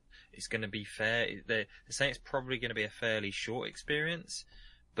location. It's going to be fair. They're saying it's probably going to be a fairly short experience,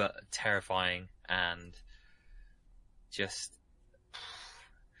 but terrifying and just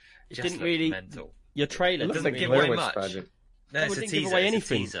It just didn't looks really. mental. Your trailer It looks doesn't like really. Blair away Witch much. Project. No, it's it a didn't give teaser. away It's a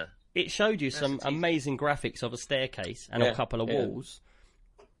anything. teaser. It showed you That's some a teaser. amazing graphics of a staircase and a Yeah, couple of yeah. walls.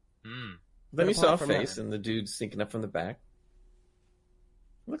 Mm. Then we But saw a apart from face, that- and the dude sneaking up from the back.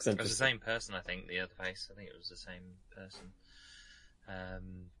 Looks It was the interesting. same person, I think. The other face, I think it was the same person.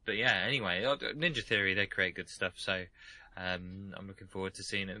 But yeah, anyway, Ninja Theory, they create good stuff, so I'm looking forward to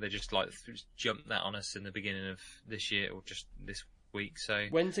seeing it. They just jumped that on us in the beginning of this year, or just this week, so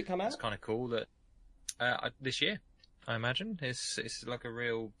When's it come it's out? kind of cool that this year, I imagine. It's like a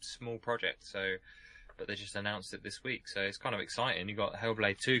real small project, so but they just announced it this week, so it's kind of exciting. You got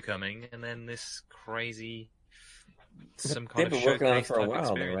Hellblade 2 coming, and then this crazy some kind They've of been working on it showcase for a type while,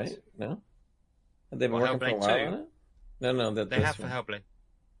 though, experience. right? No? Have they been What, working for a Hellblade while 2? on it? No, They this have for one. Hellblade.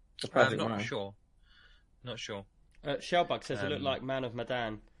 The I'm Project not Mara. sure. Not sure. Shellbug says it looked Um, like Man of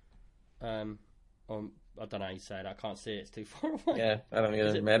Medan. Or I don't know how you say it. I can't see it. It's too far away. Yeah, I don't Is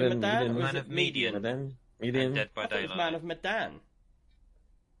either. it Medan, Medan or is Man it of Median. Medan? And Median? Dead by I thought it was Daylight. Man of Medan.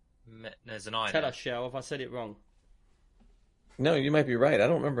 There's an eye Tell there. us, Shell, if I said it wrong. No, you might be right. I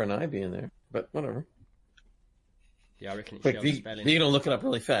don't remember an I being there, but whatever. Yeah, I reckon it's Quick, Shell's spelling. you don't look it up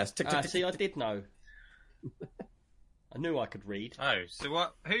really fast. Tick, tick, tick, See, I did know. I knew I could read. Oh, so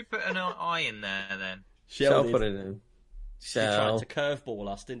what? Who put an eye in there then? Shell did. put it in. She tried Shell. to curveball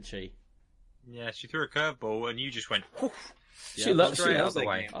us, didn't she? Yeah, she threw a curveball and you just went. Whoof. She Yeah, loves straight out that the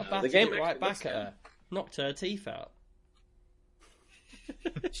way. game. I The batted game it right actually looks back at her. Knocked her teeth out.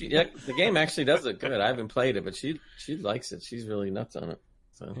 the game actually does look good. I haven't played it, but she likes it. She's really nuts on it.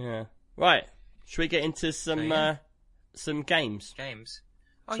 So Yeah. Right. Should we get into some games? Games.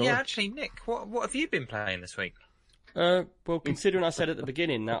 Oh Sure. yeah, actually, Nick, what have you been playing this week? Well, considering I said at the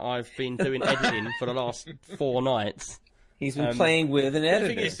beginning that I've been doing editing for the last 4 nights, he's been playing with an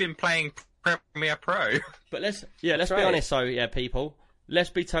editor. He's been playing Premiere Pro. but let's be right. honest. So yeah, people, let's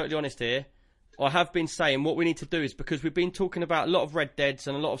be totally honest here. I have been saying what we need to do is, because we've been talking about a lot of Red Deads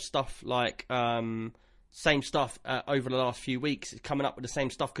and a lot of stuff like same stuff over the last few weeks. It's coming up with the same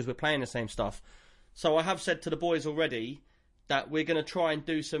stuff because we're playing the same stuff. So I have said to the boys already that we're going to try and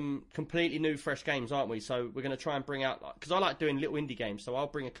do some completely new, fresh games, aren't we? So we're going to try and bring out, because I like doing little indie games, so I'll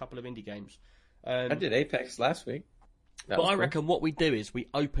bring a couple of indie games. I did Apex last week. That But was I cool. reckon what we do is we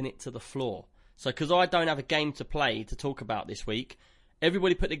open it to the floor. So, because I don't have a game to play to talk about this week,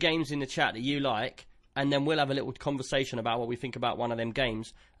 everybody put the games in the chat that you like, and then we'll have a little conversation about what we think about one of them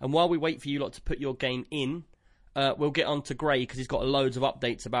games. And while we wait for you lot to put your game in, we'll get on to Gray, because he's got loads of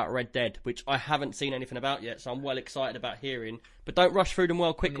updates about Red Dead, which I haven't seen anything about yet, so I'm well excited about hearing. But don't rush through them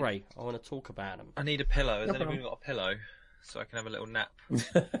well quick, Gray. I want to talk about them. I need a pillow. Has No anybody problem. got a pillow so I can have a little nap?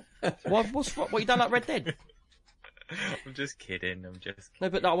 What you don't like Red Dead? I'm just kidding. No,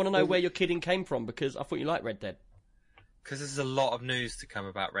 but I want to know where your kidding came from, because I thought you liked Red Dead. Because there's a lot of news to come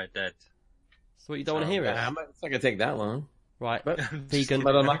about Red Dead. So you don't want to hear it? It's not gonna take that long. Right, But vegan,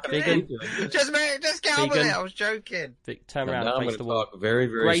 but I'm not gonna vegan, get into it. Just get on with Vegan. it. I was joking. Vic, turn Now around I'm and gonna face the wall. talk very,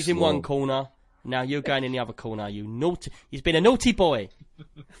 very Gray's in slow. one corner, Now you're going in the other corner, you naughty. He's been a naughty boy.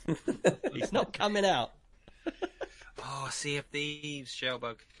 He's not coming out. Oh, Sea of Thieves,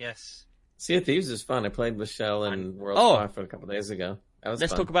 Shellbug, yes. Sea of Thieves is fun. I played with Shell and World of Warcraft a couple of days ago. That was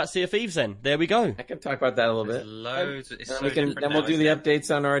Let's fun. talk about Sea of Thieves then. There we go. I can talk about that a little bit. Loads. Then we'll do the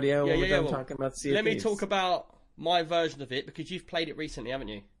updates on RDO when we're done well, talking about Sea of Let Thieves. me talk about my version of it, because you've played it recently, haven't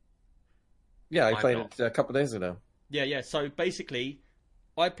you? Yeah, I played it a couple of days ago. Yeah. So basically,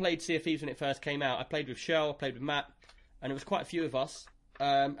 I played Sea of Thieves when it first came out. I played with Shell, I played with Matt, and it was quite a few of us,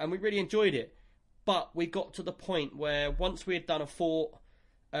 and we really enjoyed it. But we got to the point where once we had done a fort,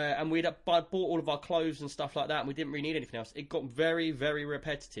 and we'd bought all of our clothes and stuff like that, and we didn't really need anything else, it got very, very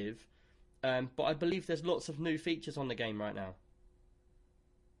repetitive. But I believe there's lots of new features on the game right now.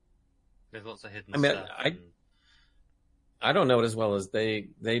 There's lots of hidden stuff. I don't know it as well as they've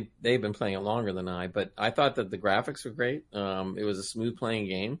been playing it longer than I, but I thought that the graphics were great. It was a smooth playing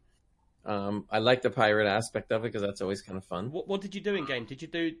game. I like the pirate aspect of it because that's always kind of fun. What did you do in game? Did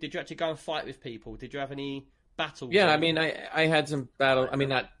you actually go and fight with people? Did you have any battles? Yeah, I mean, I had some battle. I mean,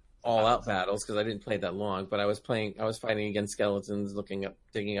 not all out battles because I didn't play that long, but I was fighting against skeletons,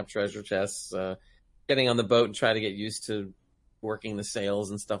 digging up treasure chests, getting on the boat and trying to get used to working the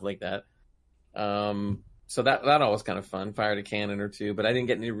sails and stuff like that. So that all was kind of fun. Fired a cannon or two, but I didn't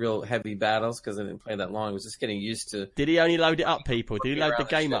get any real heavy battles because I didn't play that long. I was just getting used to. Did he only load it up, people? Did he load the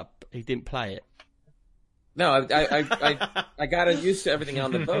game up? He didn't play it. No, I got used to everything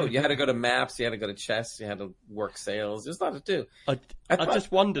on the boat. You had to go to maps, you had to go to chests, you had to work sails. There's a lot to do. I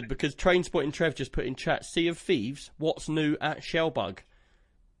just wondered because Trainspotting Trev just put in chat, Sea of Thieves, what's new at Shellbug?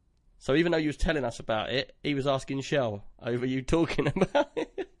 So even though you was telling us about it, he was asking Shell over you talking about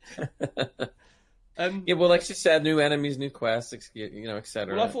it. Yeah, well, like she said, new enemies, new quests,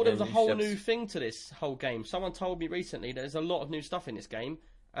 etc. Well, I thought there was a whole new thing to this whole game. Someone told me recently there's a lot of new stuff in this game.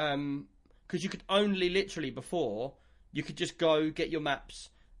 Because you could only literally before, you could just go get your maps,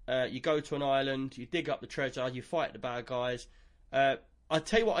 you go to an island, you dig up the treasure, you fight the bad guys. I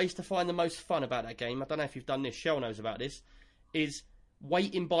tell you what I used to find the most fun about that game, I don't know if you've done this, Shell knows about this, is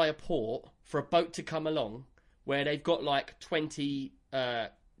waiting by a port for a boat to come along where they've got like 20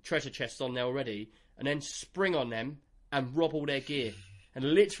 treasure chests on there already, and then spring on them and rob all their gear and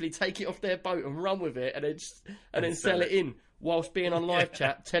literally take it off their boat and run with it and then sell it in whilst being on live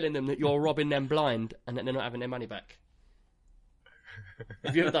chat telling them that you're robbing them blind and that they're not having their money back.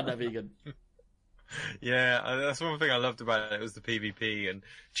 Have you ever done that, Vegan? Yeah, that's one thing I loved about it. It was the PvP and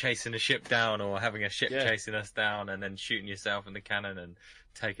chasing a ship down or having a ship chasing us down and then shooting yourself in the cannon and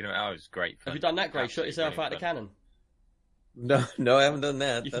taking it out. It was great fun. Have you done that, Gray? Shot yourself out the cannon? No, I haven't done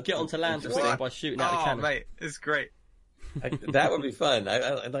that. You can get onto land by shooting out the cannon. Oh, mate, it's great. That would be fun.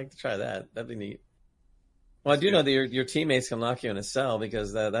 I'd like to try that. That'd be neat. Well, I do know that your teammates can lock you in a cell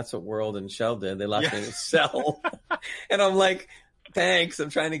because that's what World and Shell did. They locked me in a cell. And I'm like, thanks, I'm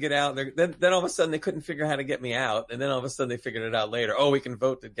trying to get out. Then all of a sudden they couldn't figure out how to get me out. And then all of a sudden they figured it out later. Oh, we can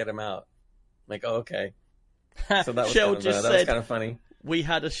vote to get him out. I'm like, oh, okay. So that was, that was kind of funny. We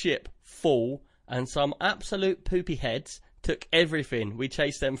had a ship full and some absolute poopy heads took everything. We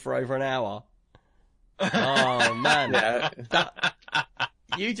chased them for over an hour. Oh, man. Yeah.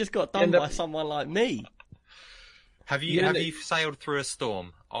 You just got done by someone like me. Have you sailed through a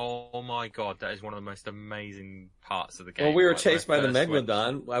storm? Oh my god, that is one of the most amazing parts of the game. Well, we were chased by the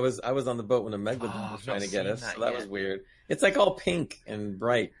Megalodon. I was on the boat when the Megalodon was trying to get us, so that was weird. It's like all pink and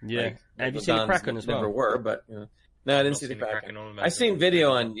bright. Yeah. Like, have you seen the Kraken as well? Never were, but no, I didn't see the Kraken. I've seen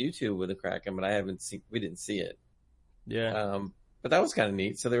video on YouTube with the Kraken, but we didn't see it. Yeah. But that was kind of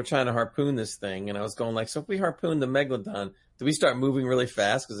neat. So they were trying to harpoon this thing, and I was going like, so if we harpoon the Megalodon, do we start moving really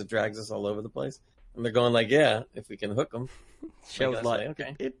fast because it drags us all over the place? And they're going like, yeah, if we can hook them. Shell's like,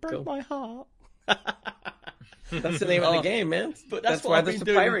 okay, it broke my heart. That's the name of the game, man. But that's why there's a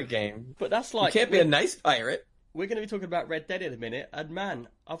pirate game. But that's like, you can't be a nice pirate. We're going to be talking about Red Dead in a minute, and man,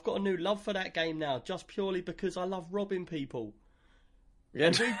 I've got a new love for that game now, just purely because I love robbing people.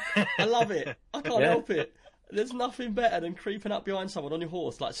 Yeah. I love it. I can't help it. There's nothing better than creeping up behind someone on your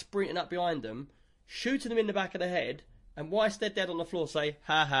horse, like sprinting up behind them, shooting them in the back of the head, and whilst they're dead on the floor, say,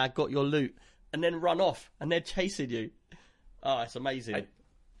 "Ha ha, got your loot," and then run off, and they're chasing you. Oh, it's amazing.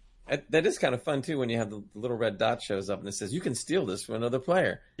 That is kind of fun too when you have the little red dot shows up and it says you can steal this from another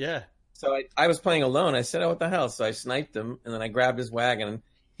player. Yeah. So I was playing alone. I said, "Oh, what the hell?" So I sniped him, and then I grabbed his wagon, and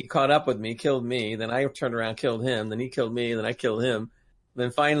he caught up with me, killed me. Then I turned around, killed him. Then he killed me. Then I killed him.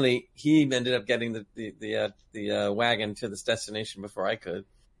 Then finally, he ended up getting the wagon to this destination before I could.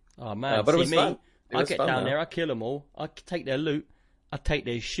 Oh man! But it was fun. I get down there, I kill them all. I take their loot. I take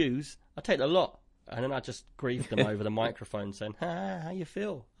their shoes. I take a lot. And then I just grieved them over the microphone saying, how you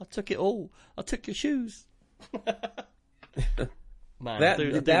feel? I took it all. I took your shoes. Man,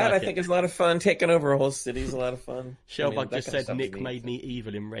 I think is a lot of fun. Taking over a whole city is a lot of fun. Shellbug just said Nick made me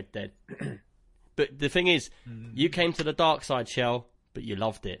evil in Red Dead. But the thing is, you came to the dark side, Shell, but you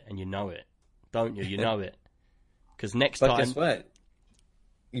loved it, and you know it. Don't you? You know it. Because next time... But guess what?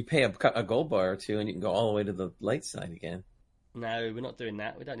 You pay a gold bar or two, and you can go all the way to the light side again. No, we're not doing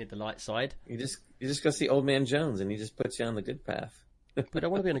that. We don't need the light side. You just go see Old Man Jones, and he just puts you on the good path. But I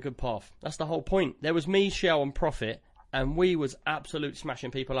want to be on a good path. That's the whole point. There was me, Shell, and Prophet, and we was absolute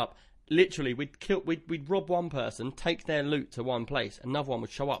smashing people up. Literally, we'd rob one person, take their loot to one place, another one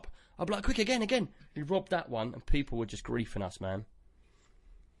would show up. I'd be like, quick, again. We robbed that one, and people were just griefing us, man.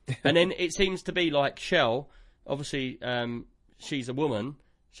 And then it seems to be like Shell, obviously, she's a woman,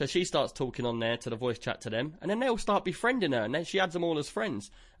 so she starts talking on there to the voice chat to them, and then they'll start befriending her, and then she adds them all as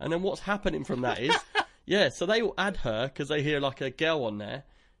friends. And then what's happening from that is, yeah, so they all add her, because they hear like a girl on there,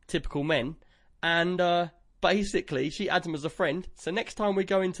 typical men, and basically she adds them as a friend, so next time we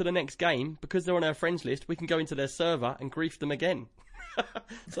go into the next game, because they're on our friends list, we can go into their server and grief them again.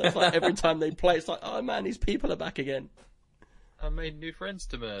 So it's like every time they play, it's like, oh man, these people are back again. I made new friends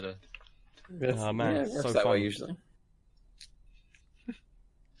to murder. Oh man, yeah, it works so that fun. way usually.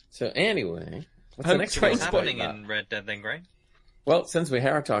 So anyway, What's happening in Red Dead then, Gray? Well, since we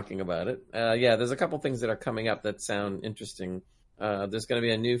are talking about it, there's a couple things that are coming up that sound interesting. There's going to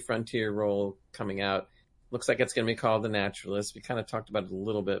be a new Frontier role coming out. Looks like it's going to be called The Naturalist. We kind of talked about it a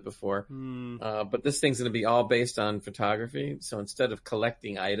little bit before. But this thing's going to be all based on photography. So instead of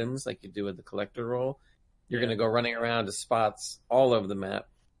collecting items like you do with the collector role, you're going to go running around to spots all over the map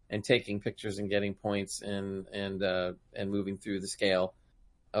and taking pictures and getting points and moving through the scale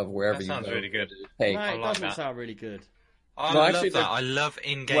of wherever you go. That sounds really good. No, it doesn't sound really good. I love that. I love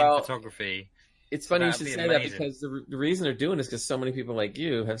in-game photography. It's funny you should say that because the reason they're doing it is because so many people like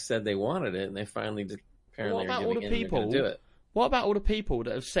you have said they wanted it and they finally apparently are giving in and they're going to do it. What about all the people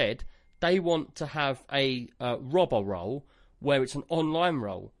that have said they want to have a robber role where it's an online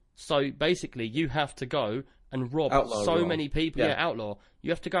role? So basically you have to go and rob many people. Yeah, outlaw. You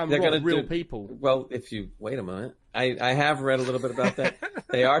have to go and rob real people. Well, if you... Wait a moment. I have read a little bit about that.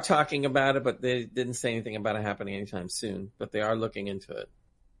 They are talking about it, but they didn't say anything about it happening anytime soon. But they are looking into it.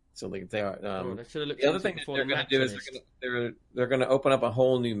 So they are... the other thing that they're going to do is they're going to open up a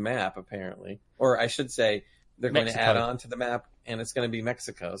whole new map, apparently. Or I should say, they're going to add on to the map, and it's going to be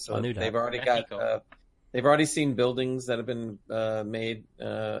Mexico. So they've already got... they've already seen buildings that have been made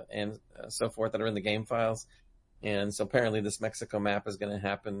and so forth that are in the game files. And so apparently this Mexico map is going to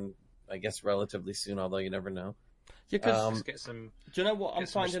happen, I guess, relatively soon, although you never know. Yeah, do you know what I'm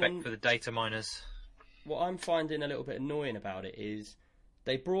finding? Respect for the data miners. What I'm finding a little bit annoying about it is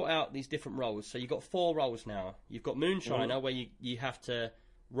they brought out these different roles. So you've got 4 roles now. You've got Moonshiner, where you have to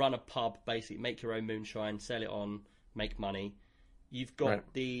run a pub, basically make your own moonshine, sell it on, make money. You've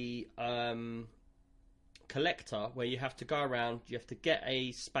got the Collector, where you have to go around, you have to get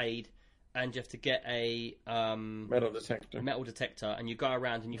a spade, and you have to get a metal detector, and you go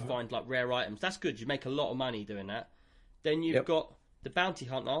around and you find like rare items. That's good. You make a lot of money doing that. Then you've got the Bounty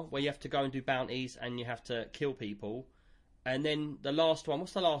Hunter, where you have to go and do bounties and you have to kill people. And then the last one.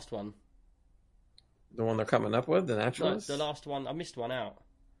 What's the last one? The one they're coming up with, the Naturalist. No, the last one. I missed one out.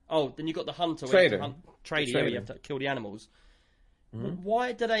 Oh, then you got the Hunter. Trader. Trader. Where you have to kill the animals. Mm-hmm.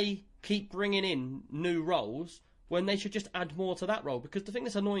 Why do they keep bringing in new roles when they should just add more to that role? Because the thing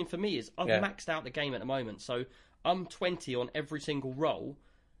that's annoying for me is I've maxed out the game at the moment, so I'm 20 on every single role.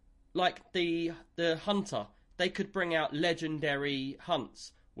 Like the Hunter, they could bring out legendary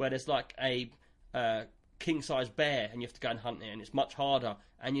hunts where there's like a king-size bear and you have to go and hunt it, and it's much harder,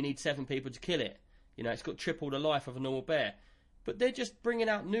 and you need 7 people to kill it. You know, it's got triple the life of a normal bear. But they're just bringing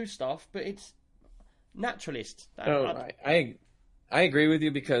out new stuff, but it's naturalist. I agree with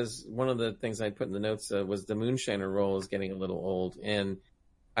you, because one of the things I put in the notes was the Moonshiner role is getting a little old. And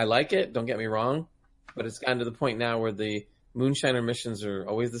I like it, don't get me wrong, but it's gotten to the point now where the Moonshiner missions are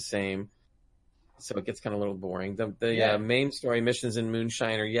always the same. So it gets kind of a little boring. The main story missions in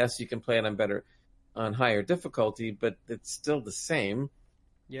Moonshiner, yes, you can play it on higher difficulty, but it's still the same.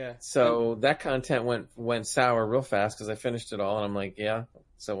 Yeah. So that content went sour real fast because I finished it all, and I'm like, yeah,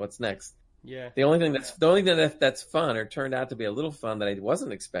 so what's next? Yeah. The only thing that's fun, or turned out to be a little fun that I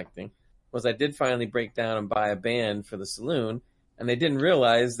wasn't expecting, was I did finally break down and buy a band for the saloon, and they didn't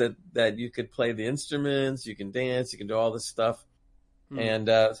realize that you could play the instruments, you can dance, you can do all this stuff, and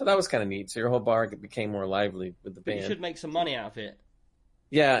so that was kind of neat. So your whole bar became more lively with the band. But you should make some money out of it.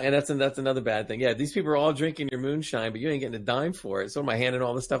 Yeah, and that's another bad thing. Yeah, these people are all drinking your moonshine, but you ain't getting a dime for it. So am I handing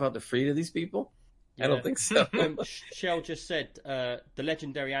all this stuff out to free to these people? I don't think so. Shell just said the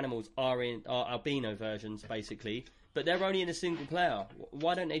legendary animals are albino versions, basically, but they're only in a single player.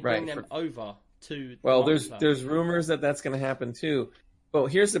 Why don't they bring them over to? Well, there's rumors that that's going to happen too. Well,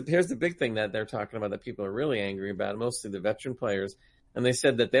 here's the big thing that they're talking about that people are really angry about, mostly the veteran players, and they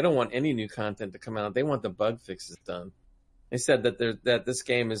said that they don't want any new content to come out. They want the bug fixes done. They said that this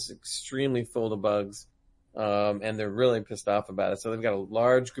game is extremely full of bugs, and they're really pissed off about it. So they've got a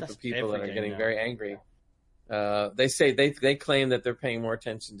large group of people that are getting very angry. They say they claim that they're paying more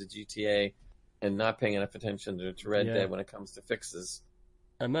attention to GTA and not paying enough attention to Red Dead when it comes to fixes.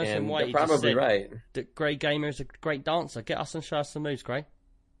 And Mercer White, they're probably right. That Grey Gamer is a great dancer. Get us and show us some moves, Grey.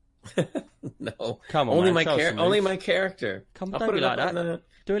 No, come on, only man, only my character. Come on, don't be like that.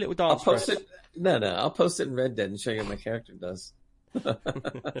 Do a little dance. I'll post it. No, I'll post it in Red Dead and show you what my character does.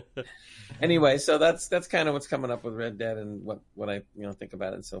 Anyway, so that's kind of what's coming up with Red Dead and what I think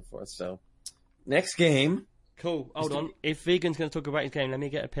about it and so forth. So next game. Cool. Hold on. If Vegan's going to talk about his game, let me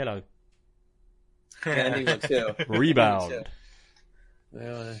get a pillow. Yeah, I need one too. Rebound.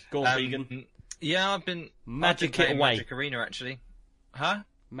 Go on, Vegan. Yeah, I've been Magic it away. Magic Arena actually. Huh?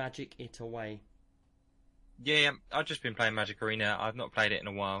 Magic it away. Yeah, I've just been playing Magic Arena. I've not played it in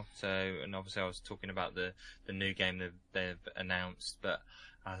a while, and obviously I was talking about the new game they've announced, but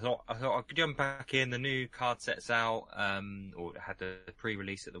I thought I could jump back in. The new card set's out, or had the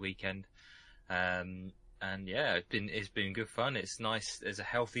pre-release at the weekend, and yeah, it's been good fun. It's nice. There's a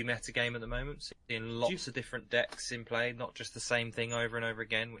healthy meta game at the moment, seeing lots of different decks in play, not just the same thing over and over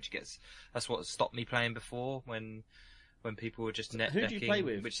again, that's what stopped me playing before when people were just net decking. Who do you play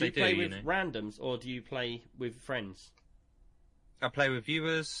with? Which do you play with randoms, or do you play with friends? I play with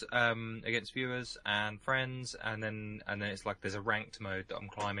viewers, against viewers and friends, and then it's like there's a ranked mode that I'm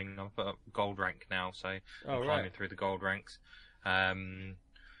climbing. I'm at gold rank now, so I'm climbing through the gold ranks.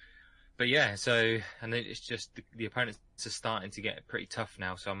 But yeah, and then it's just the opponents are starting to get pretty tough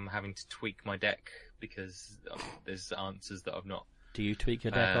now, so I'm having to tweak my deck because there's answers that I've not. Do you tweak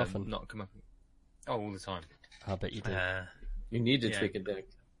your deck often? Not come up. Oh, all the time. I bet you do. You need to tweak a deck.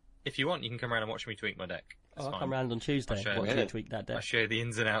 If you want, you can come around and watch me tweak my deck. I'll come around on Tuesday. Watch you tweak that deck. I'll show you the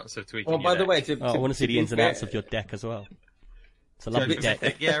ins and outs of tweaking. Oh, by the way, I want to see the ins and outs of your deck as well. It's a lovely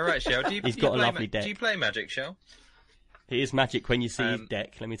deck. Yeah, right, Shell. He's got a lovely deck. Do you play Magic, Shell? It is magic when you see his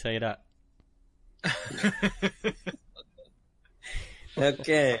deck. Let me tell you that.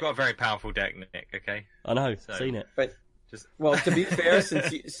 Okay. I've got a very powerful deck, Nick. Okay. I know. Seen it. But well, to be fair,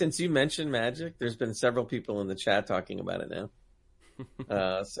 since you mentioned Magic, there's been several people in the chat talking about it now.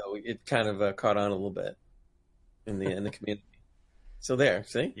 So it kind of caught on a little bit in the community. So there,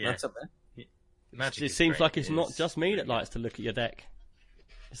 see, not so bad. Magic. It seems like it's not just me that likes to look at your deck.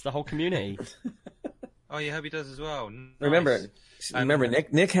 It's the whole community. Oh, yeah, Hubby does as well. Nice. Remember,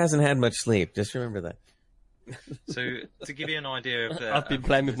 Nick hasn't had much sleep. Just remember that. So to give you an idea of I've been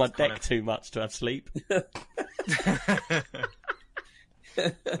playing with my deck too much to have sleep.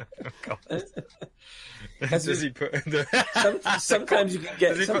 Does he put sometimes you can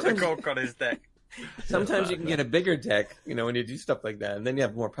get. Does he put the cork on his deck? Sometimes you can get a bigger deck, when you do stuff like that, and then you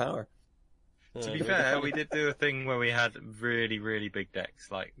have more power. To be fair, we did do a thing where we had really, really big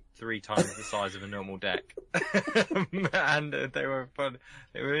decks, like 3 times the size of a normal deck, and they were fun.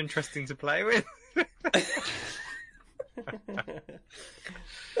 They were interesting to play with.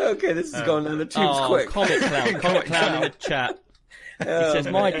 Okay, this is going down the tubes quick. Comic Clown in the chat. He says,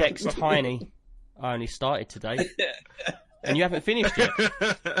 my deck's tiny. I only started today. And you haven't finished yet.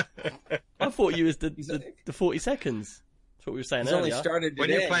 I thought you was the 40 seconds. That's what we were saying earlier. Only started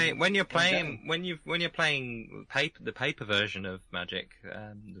today. When you're playing the paper version of Magic,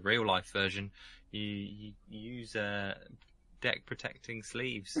 the real life version, you use deck protecting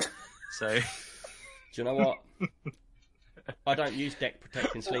sleeves. So do you know what? I don't use deck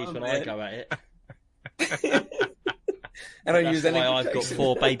protecting sleeves when I go at it. I don't use any. That's why I've got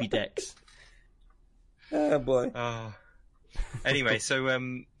 4 baby decks. Oh boy. Anyway,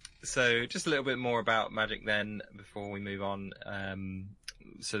 so just a little bit more about Magic then before we move on.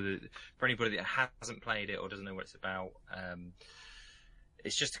 For anybody that hasn't played it or doesn't know what it's about,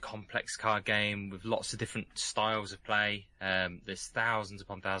 it's just a complex card game with lots of different styles of play. There's thousands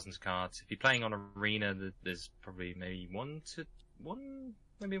upon thousands of cards. If you're playing on Arena, there's probably maybe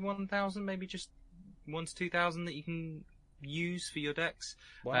 1,000, maybe just 1 to 2,000 that you can use for your decks.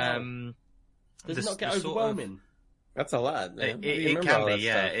 Wow. Does it not get overwhelming? That's a lot. It can be,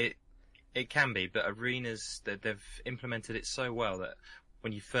 yeah. It can be, but Arenas, they've implemented it so well that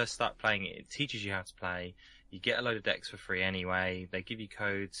when you first start playing it, it teaches you how to play. You get a load of decks for free anyway. They give you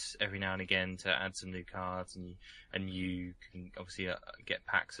codes every now and again to add some new cards, and you can obviously get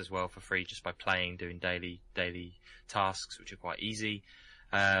packs as well for free just by playing, doing daily tasks, which are quite easy.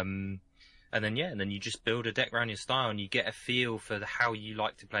 And then you just build a deck around your style, and you get a feel for how you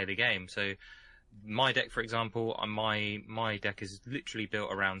like to play the game. So my deck, for example, my deck is literally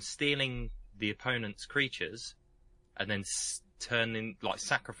built around stealing the opponent's creatures, and then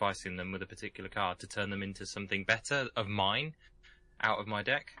sacrificing them with a particular card to turn them into something better of mine out of my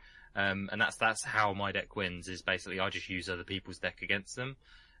deck. And that's how my deck wins, is basically I just use other people's deck against them.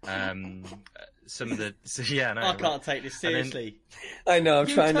 I can't take this seriously. I know, I'm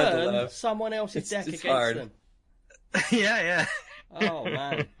trying not to turn laugh. someone else's deck it's against hard. them. yeah. Oh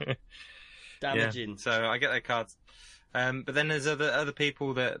man. Damaging. Yeah. So I get their cards. But then there's other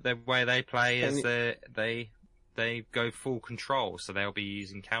people that the way they play is they go full control, so they'll be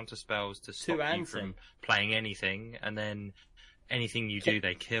using counter spells to stop you from playing anything, and then anything you do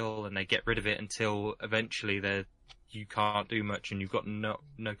they kill, and they get rid of it until eventually you can't do much and you've got no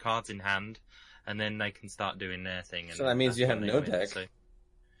cards in hand, and then they can start doing their thing. And so that means you have no deck. So,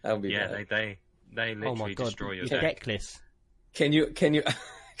 that would be bad. they literally destroy your deck. Deckless. Can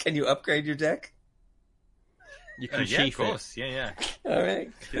you upgrade your deck? You can Yeah, of sheath course. it. Yeah. All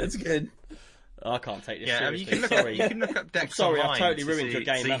right, that's good. I can't take this Yeah, seriously. you can look up decks Sorry, I've online totally to ruined your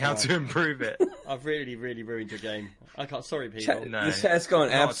game, see haven't how I? to improve it. I've really, really ruined your game. I can't. Sorry, people. No. This chat's going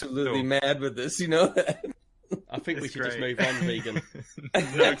Not absolutely at all. mad with this. You know that. I think we It's should just great. move on, vegan.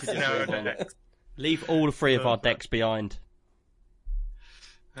 No, Just move on. decks. Leave all three of our decks behind.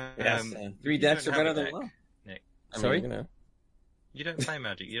 Yes, 3 you decks don't are have better a than deck, one. Nick. Sorry? You don't play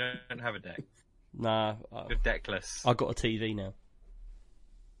Magic. You don't have a deck. Nah, You're deckless. I got a TV now.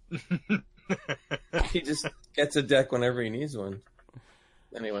 He just gets a deck whenever he needs one.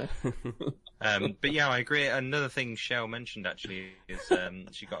 Anyway. But yeah, I agree. Another thing Shell mentioned actually is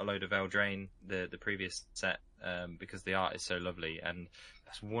she got a load of Eldraine, the previous set, because the art is so lovely, and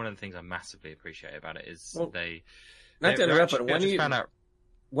that's one of the things I massively appreciate about it is Well, they. Not to interrupt, but I when just found out.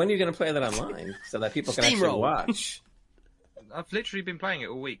 are you going to play that online so that people can actually Steamroll. watch? I've literally been playing it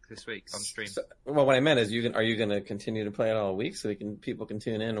all week this week on stream. So, well, what I meant is, are you going to continue to play it all week so people can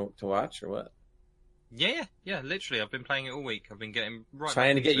tune in to watch, or what? Yeah. Literally, I've been playing it all week. I've been getting right.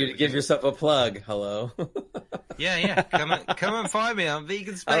 Trying to back get into you it to give because- yourself a plug. Hello. Yeah. Come and find me on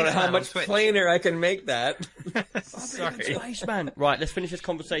Vegan Space. I don't know how Man much on Twitch. plainer I can make that. Sorry. Spaceman. Right, let's finish this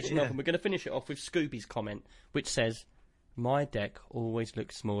conversation up, and we're going to finish it off with Scooby's comment, which says, "My deck always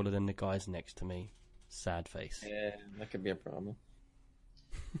looks smaller than the guys next to me. Sad face." Yeah, that could be a problem.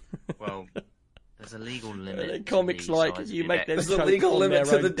 Well, there's a legal limit. The to comics the like size of you your make deck. them There's a choke legal on limit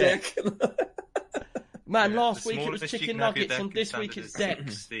their to the own deck. deck. Man, Yeah, last the week it was smallest you chicken can have your nuggets, and deck this is week standard it's is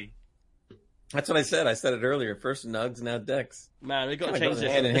decks. 60. That's what I said. I said it earlier. First nugs, now decks. Man, we've got to Kinda change goes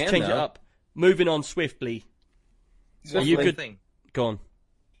this. hand in Let's hand, change it though. up. Moving on swiftly. Are you Swiftly. good? Thing. Go on.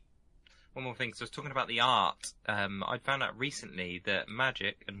 One more thing. So I was talking about the art. I found out recently that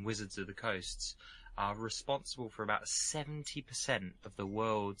Magic and Wizards of the Coasts are responsible for about 70% of the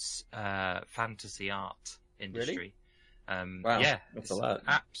world's fantasy art industry. Wow, yeah, that's it's a lot.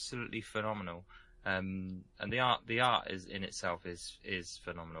 absolutely phenomenal. And the art is in itself is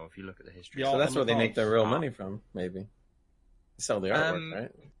phenomenal. If you look at the history, The So art that's and where the they make their real art. money from, maybe. They sell the artwork,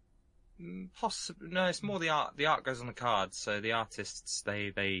 right? No, it's more the art. The art goes on the cards. So the artists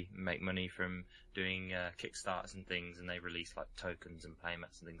they make money from doing Kickstarters and things, and they release like tokens and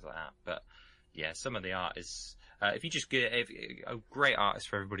playmats and things like that. But yeah, some of the art is. If you just get a great artist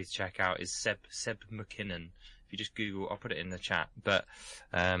for everybody to check out is Seb McKinnon. If you just Google, I'll put it in the chat. But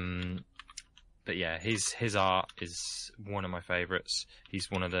yeah, his art is one of my favourites. He's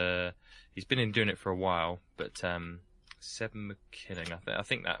been doing it for a while, but Seb McKinnon, I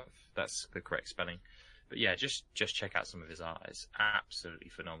think that's the correct spelling. But yeah, just check out some of his art. It's absolutely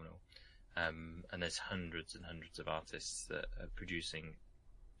phenomenal. And there's hundreds and hundreds of artists that are producing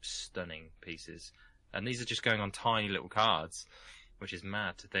stunning pieces. And these are just going on tiny little cards, which is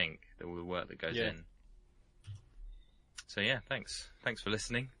mad to think that all the work that goes in. So yeah, thanks for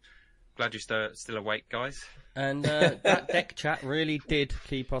listening. Glad you're still awake, guys. And that deck chat really did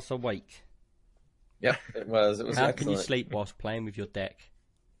keep us awake. Yep, it was. It was How excellent. can you sleep whilst playing with your deck?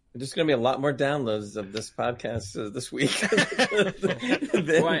 There's going to be a lot more downloads of this podcast this week.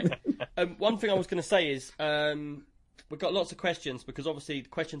 Right. One thing I was going to say is we've got lots of questions because obviously the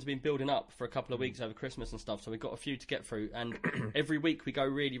questions have been building up for a couple of weeks over Christmas and stuff, so we've got a few to get through. And every week we go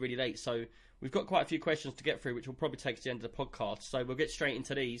really, really late, so we've got quite a few questions to get through, which will probably take us to the end of the podcast. So we'll get straight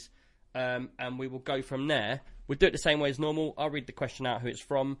into these, and we will go from there. We'll do it the same way as normal. I'll read the question out, who it's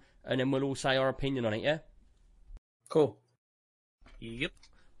from, and then we'll all say our opinion on it, yeah? Cool. Yep.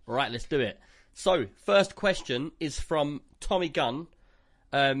 Right, let's do it. So, first question is from Tommy Gunn.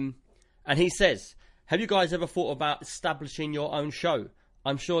 And he says, have you guys ever thought about establishing your own show?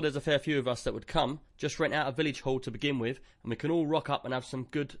 I'm sure there's a fair few of us that would come. Just rent out a village hall to begin with, and we can all rock up and have some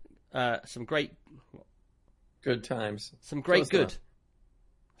great times. Some great Close good. enough.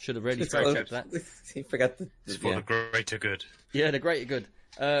 Should have really Close. checked that. He forgot the. It's for the greater good. Yeah, the greater good.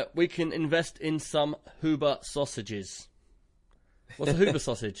 We can invest in some Huber sausages. What's a Huber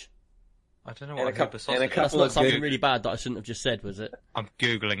sausage? I don't know And what a couple- Huber sausage and a is. couple That's not of something good- really bad that I shouldn't have just said, was it? I'm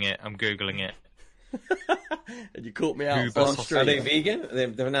googling it. And you caught me out Huber on sausage. stream. Are they vegan?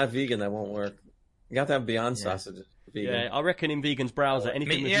 They're not vegan. That won't work. You got to have Beyond sausage. Vegan. Yeah, I reckon in Vegan's browser,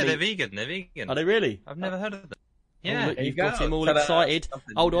 anything with Yeah, meat... they're vegan. They're vegan. Are they really? I've never heard of them. Oh, Yeah. look, there you've you got go. him all Ta-da. excited.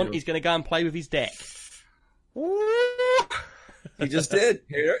 Something Hold on, new. he's going to go and play with his deck. He just did.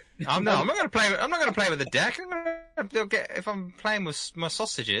 Here. I'm not going to play. I'm not going to play with the deck. If I'm playing with my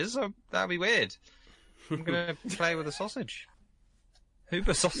sausages, that'd be weird. I'm going to play with a sausage.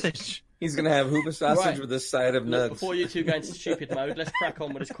 Huber sausage. He's going to have Huber sausage Right. with a side of Look, nuts. before you two go into stupid mode, let's crack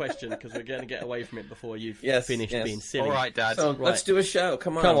on with this question because we're going to get away from it before you've Yes, finished yes. being silly. All right, Dad. So let's do a show.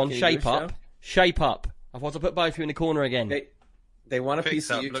 Come on. Come on, Can you do shape a up. show? Shape up. Otherwise, I'll put both of you in the corner again. They want a Fix piece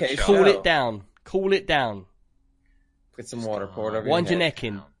of up, UK look show. sharp. Cool it down. Cool it down. Put some water poured over Wind your head. neck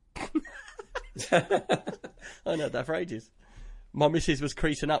in. I know that for ages. My missus was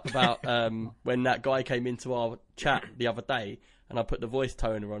creasing up about when that guy came into our chat the other day, and I put the voice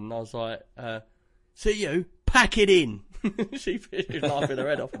toner on, and I was like, "See you, pack it in." she was laughing her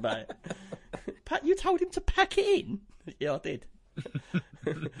head off about it. Pat, you told him to pack it in? Yeah, I did.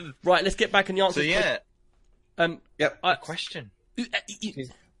 Right, let's get back in the answers. So yeah, Yep. question.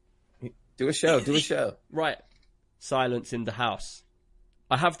 Do a show. Do a show. Right. Silence in the house.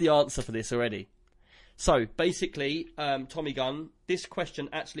 I have the answer for this already. So, basically, Tommy Gunn, this question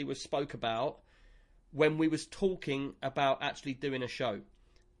actually was spoke about when we was talking about actually doing a show.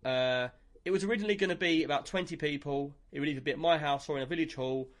 It was originally going to be about 20 people. It would either be at my house or in a village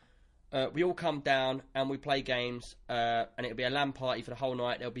hall. We all come down and we play games, and it'll be a LAN party for the whole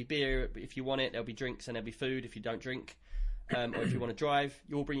night. There'll be beer if you want it. There'll be drinks and there'll be food if you don't drink. Or if you want to drive,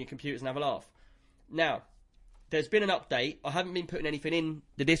 you all bring your computers and have a laugh. Now, there's been an update. I haven't been putting anything in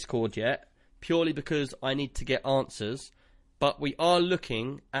the Discord yet, purely because I need to get answers. But we are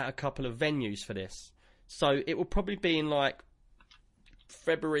looking at a couple of venues for this. So it will probably be in like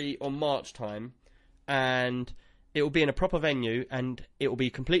February or March time, and it will be in a proper venue, and it will be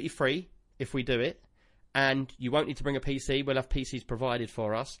completely free if we do it. And you won't need to bring a PC. We'll have PCs provided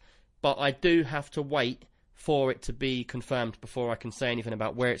for us. But I do have to wait for it to be confirmed before I can say anything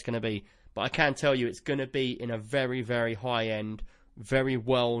about where it's going to be. But I can tell you it's going to be in a very, very high-end, very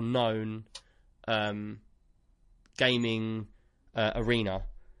well-known gaming arena.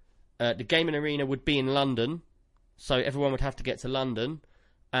 The gaming arena would be in London, so everyone would have to get to London,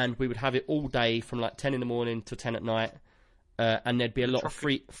 and we would have it all day from like 10 in the morning to 10 at night, and there'd be a lot of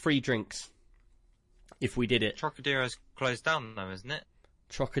free drinks if we did it. Trocadero's closed down though, isn't it?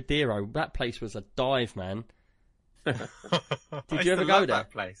 Trocadero, that place was a dive, man. Did you ever go there?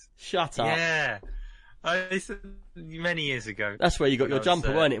 That place? Shut up. Yeah. Many years ago. That's where you got When your I was,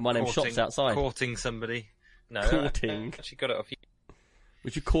 jumper, weren't it, in one of them shops outside? Courting somebody. No, Courting? I actually got it off.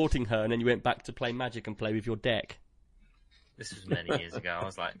 Was you courting her and then you went back to play Magic and play with your deck? This was many years ago. I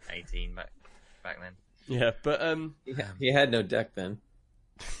was like 18 back then. Yeah, but He had no deck then.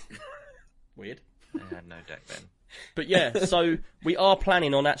 weird. I had no deck then. But yeah, so we are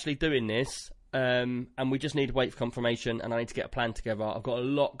planning on actually doing this, and we just need to wait for confirmation, and I need to get a plan together. I've got a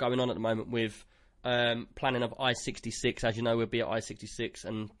lot going on at the moment with planning of I-66. As you know, we'll be at I-66,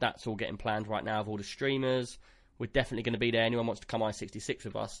 and that's all getting planned right now of all the streamers. We're definitely going to be there. Anyone wants to come I-66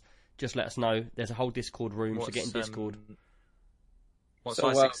 with us, just let us know. There's a whole Discord room, so get in Discord. What's So,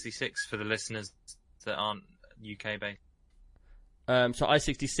 I-66 for the listeners that aren't UK based? So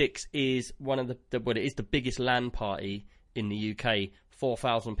I-66 is one of it is the biggest LAN party in the UK.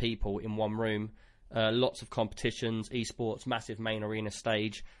 4,000 people in one room, lots of competitions, esports, massive main arena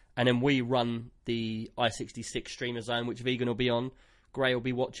stage, and then we run the I-66 streamer zone, which Vegan will be on. Gray will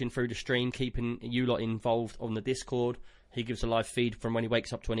be watching through the stream, keeping you lot involved on the Discord. He gives a live feed from when he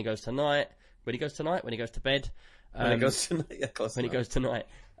wakes up to when he goes tonight. When he goes tonight, when he goes to bed. When it goes tonight, yeah, close When he enough. goes tonight.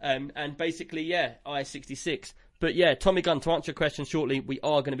 And basically, yeah, I-66. But yeah, Tommy Gunn, to answer your question shortly, we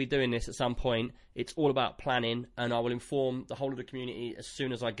are going to be doing this at some point. It's all about planning, and I will inform the whole of the community as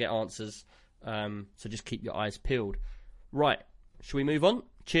soon as I get answers. So just keep your eyes peeled. Right, shall we move on?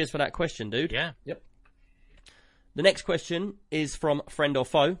 Cheers for that question, dude. Yeah. Yep. The next question is from Friend or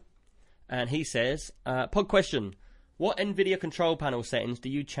Foe, and he says, pod question, What NVIDIA control panel settings do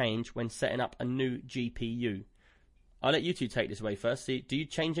you change when setting up a new GPU? I'll let you two take this away first. See, do you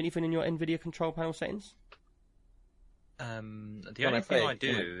change anything in your NVIDIA control panel settings? The only thing I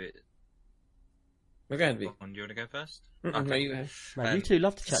do... We're going to be. Do you want to go first? No, you go. Man, you two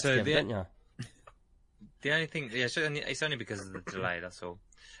love to chat so together, don't you? The only thing, it's only because of the delay. That's all.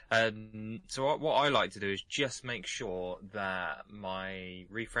 So what I like to do is just make sure that my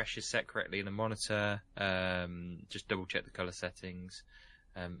refresh is set correctly in the monitor. Just double check the color settings,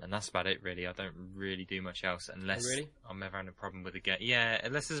 and that's about it really. I don't really do much else unless I'm ever having a problem with the game. Yeah,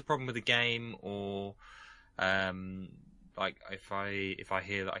 unless there's a problem with the game or like if I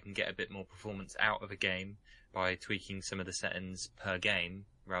hear that I can get a bit more performance out of a game by tweaking some of the settings per game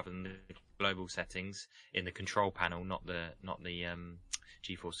rather than the global settings in the control panel, not the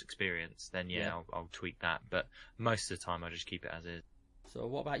GeForce Experience, then I'll tweak that. But most of the time I just keep it as is. So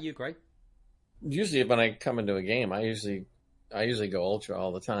what about you, Gray? Usually when I come into a game, I usually go ultra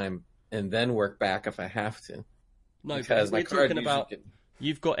all the time and then work back if I have to. No, because we're talking about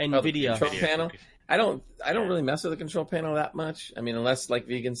you've got NVIDIA control panel. I don't really mess with the control panel that much. I mean, unless like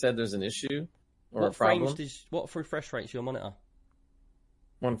Vegan said, there's an issue or a problem. What refresh rate's your monitor?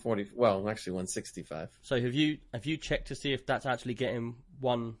 140. Well, actually 165. So have you checked to see if that's actually getting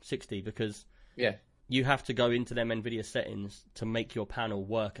 160? Because you have to go into them NVIDIA settings to make your panel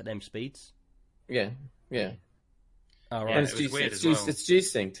work at them speeds. Yeah. All right. And it's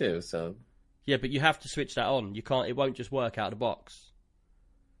G-Sync too, so. Yeah, but you have to switch that on. You can't. It won't just work out of the box.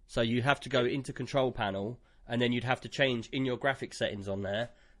 So you have to go into control panel, and then you'd have to change in your graphics settings on there,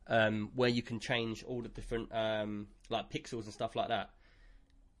 where you can change all the different like pixels and stuff like that.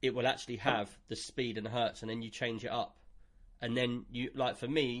 It will actually have the speed and hertz, and then you change it up. And then you, like for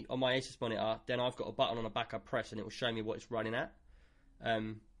me, on my Asus monitor, then I've got a button on the back I press, and it will show me what it's running at.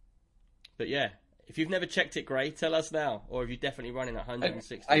 But yeah, if you've never checked it, Gray, tell us now. Or are you definitely running at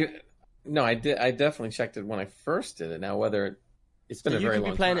 160? I did. I definitely checked it when I first did it. Now whether it's been a very long time. You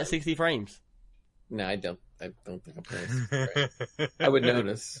could be playing at 60 frames. No, I don't think I'm playing 60 frames. I would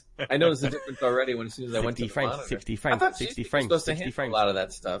notice. I noticed the difference already as soon as I went to the monitor. 60 frames, 60 frames, 60 frames. A lot of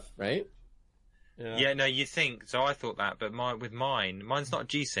that stuff, right? Yeah, no, you think so. I thought that, but mine's not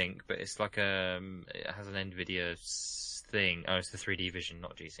G-Sync, but it's like it has an NVIDIA thing. Oh, it's the 3D Vision,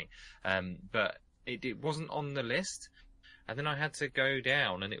 not G-Sync. But it wasn't on the list, and then I had to go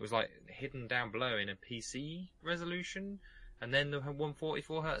down, and it was like hidden down below in a PC resolution. And then the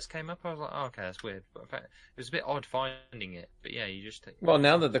 144 hertz came up. I was like, oh, okay, that's weird. But in fact, it was a bit odd finding it. But yeah, you just take. Well,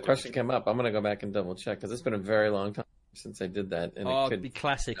 now that the question came up, I'm going to go back and double check because it's been a very long time since I did that. And it'd be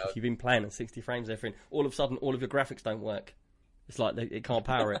classic if you've been playing at 60 frames everything. All of a sudden, all of your graphics don't work. It's like it can't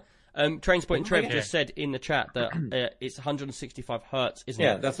power it. Trainspot Trev just said in the chat that it's 165 hertz, isn't it?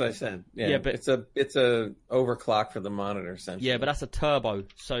 Yeah, that's what I said. Yeah, but it's a overclock for the monitor, essentially. Yeah, but that's a turbo,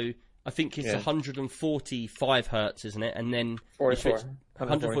 so. I think it's 145 hertz, isn't it? And then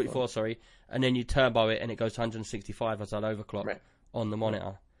 144, sorry. And then you turbo it, and it goes to 165 as an overclock on the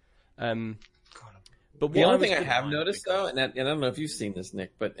monitor. But the only thing I have noticed though, and I don't know if you've seen this,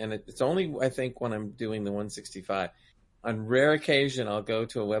 Nick, it's only I think when I'm doing the 165. On rare occasion, I'll go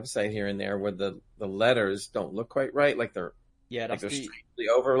to a website here and there where the letters don't look quite right, like they're strangely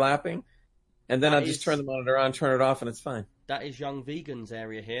overlapping. And then I'll just turn the monitor on, turn it off, and it's fine. That is Young Vegan's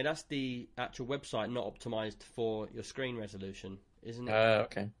area here. That's the actual website, not optimized for your screen resolution, isn't it?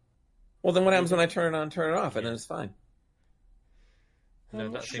 Okay. Well, then what happens when I turn it on, turn it off, and then it's fine? No,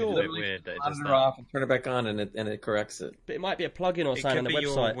 that seems a bit weird. That it does that. Off and turn it back on, and it corrects it. But it might be a plugin or something on the website. It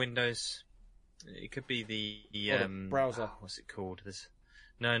could be your Windows. It could be the browser. What's it called? There's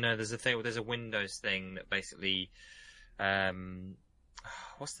a thing. There's a Windows thing that basically.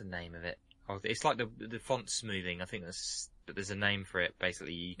 What's the name of it? Oh, it's like the font smoothing. I think there's a name for it.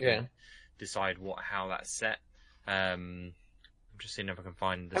 Basically, you can decide how that's set. I'm just seeing if I can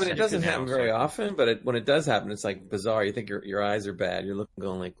find. It doesn't happen very often, but when it does happen, it's like bizarre. You think your eyes are bad. You're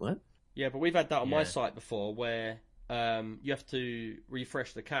going like, what? Yeah, but we've had that on my site before, where you have to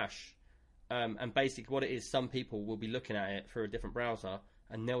refresh the cache, and basically what it is, some people will be looking at it through a different browser,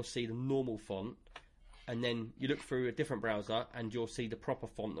 and they'll see the normal font. And then you look through a different browser and you'll see the proper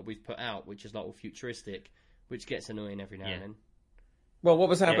font that we've put out, which is like all futuristic, which gets annoying every now and then. Well, what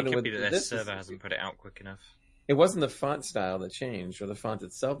was happening with their server hasn't put it out quick enough. It wasn't the font style that changed or the font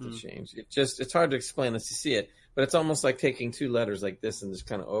itself that changed. It's hard to explain unless you see it, but it's almost like taking two letters like this and just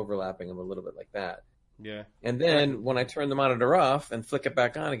kind of overlapping them a little bit like that. Yeah. And then when I turn the monitor off and flick it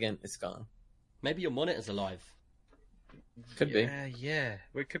back on again, it's gone. Maybe your monitor's alive. Could be. Yeah.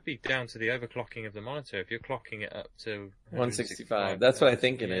 Well, it could be down to the overclocking of the monitor. If you're clocking it up to 165, that's what I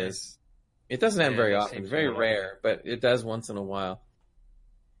think it is. It doesn't happen Yeah, very that often. seems It's very more like rare, but it does once in a while.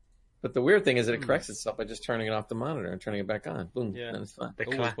 But the weird thing is that it corrects itself by just turning it off the monitor and turning it back on. Boom, Yeah. then it's fine.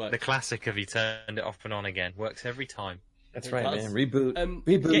 Always works. The classic of you turned it off and on again works every time. That's It right, does. man. Reboot.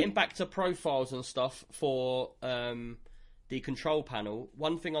 Reboot. Getting back to profiles and stuff for the control panel,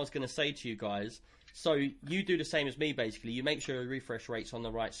 one thing I was going to say to you guys, so you do the same as me basically. You make sure the refresh rate's on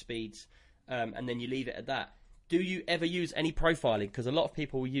the right speeds, and then you leave it at that. Do you ever use any profiling? Because a lot of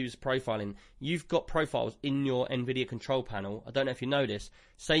people use profiling. You've got profiles in your NVIDIA control panel. I don't know if you know this.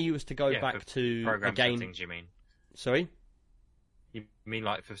 Say you was to go back to program a game. settings, you mean? Sorry? You mean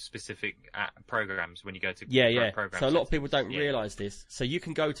like for specific programs when you go to Yeah. program So a lot of people settings? don't realise this. So you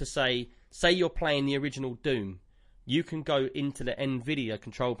can go to say you're playing the original Doom. You can go into the NVIDIA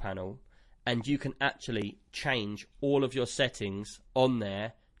control panel and you can actually change all of your settings on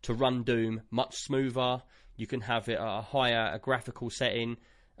there to run Doom much smoother. You can have it at a higher graphical setting.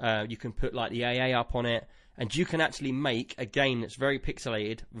 You can put like the AA up on it, and you can actually make a game that's very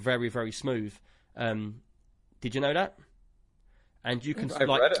pixelated, very, very smooth. Did you know that? And you can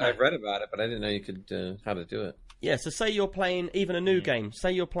I've read about it, but I didn't know you could how to do it. Yeah, so say you're playing even a new game.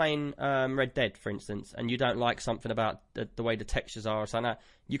 Say you're playing Red Dead, for instance, and you don't like something about the way the textures are or something like that.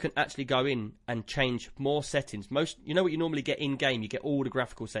 You can actually go in and change more settings. You know what you normally get in-game? You get all the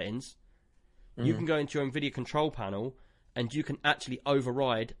graphical settings. Mm-hmm. You can go into your NVIDIA control panel and you can actually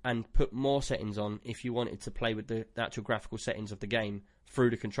override and put more settings on if you wanted to play with the actual graphical settings of the game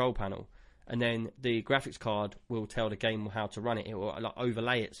through the control panel. And then the graphics card will tell the game how to run it. It will like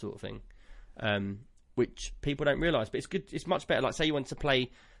overlay it, sort of thing. Which people don't realise, but it's good. It's much better. Like, say you want to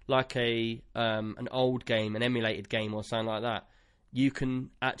play like an old game, an emulated game, or something like that. You can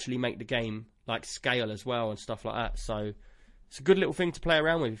actually make the game like scale as well and stuff like that. So it's a good little thing to play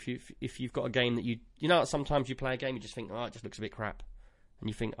around with if you've got a game that you know. Like sometimes you play a game, you just think, oh, it just looks a bit crap, and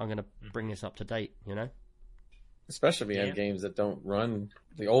you think, I'm going to bring this up to date. You know, especially if you have games that don't run,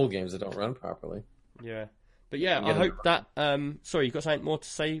 the old games that don't run properly. Yeah, but yeah, I hope that. Sorry, you got something more to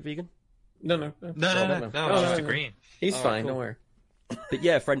say, Vegan? No, I was just agreeing. He's fine, cool. Don't worry. But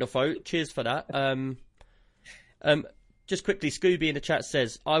yeah, friend or foe, cheers for that. Just quickly, Scooby in the chat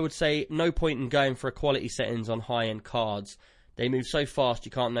says, I would say no point in going for quality settings on high-end cards. They move so fast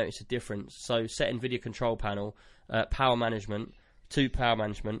you can't notice a difference. So set NVIDIA control panel, power management,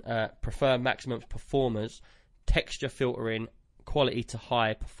 prefer maximum performance, texture filtering, quality to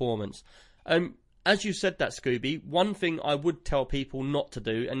high performance. As you said that, Scooby, one thing I would tell people not to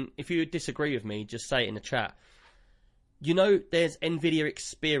do, and if you disagree with me, just say it in the chat. You know, there's NVIDIA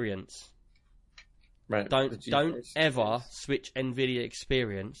Experience. Right. Don't ever switch NVIDIA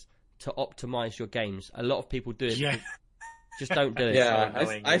Experience to optimize your games. A lot of people do it. Yeah. Just don't do it.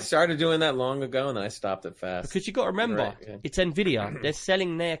 Yeah, I started doing that long ago, and I stopped it fast. Because you got to remember, It's NVIDIA. They're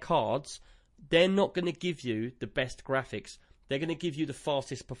selling their cards. They're not going to give you the best graphics. They're going to give you the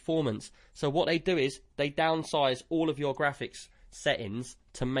fastest performance. So what they do is they downsize all of your graphics settings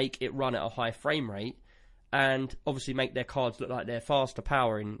to make it run at a high frame rate, and obviously make their cards look like they're faster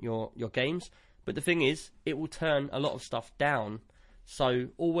power in your games. But the thing is, it will turn a lot of stuff down. So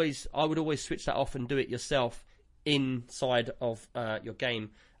I would always switch that off and do it yourself inside of your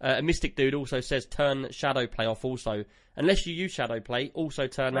game. A Mystic Dude also says turn Shadow Play off also. Unless you use Shadow Play, also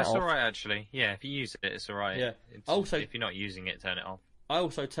turn that off. That's alright, actually. Yeah, if you use it, it's alright. Yeah. Also, if you're not using it, turn it off. I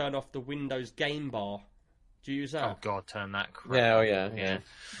also turn off the Windows Game Bar. Do you use that? Oh god, turn that crap Yeah, off.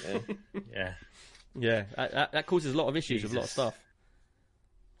 yeah. Yeah, that causes a lot of issues with a lot of stuff.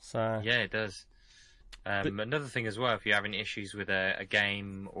 So yeah, it does. Another thing as well, if you're having issues with a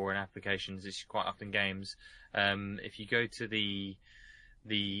game or an application, it's quite often games. If you go to the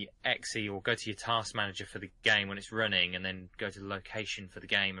exe or go to your task manager for the game when it's running, and then go to the location for the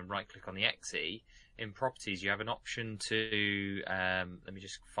game and right click on the exe, in properties you have an option to let me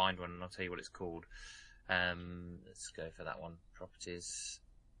just find one and I'll tell you what it's called. Let's go for that one. Properties.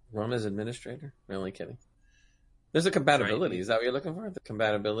 Run as administrator? No, only kidding. There's a compatibility. Is that what you're looking for? The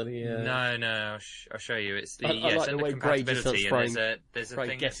compatibility? No. I'll show you. It's the I like the way Gray just starts throwing there's a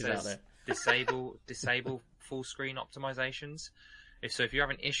thing that says disable full screen optimizations. If you're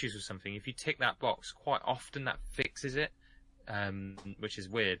having issues with something, if you tick that box, quite often that fixes it, which is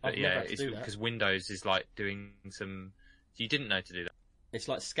weird. But it's because Windows is like doing some. You didn't know to do that. It's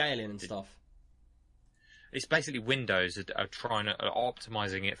like scaling and stuff. It's basically Windows are trying to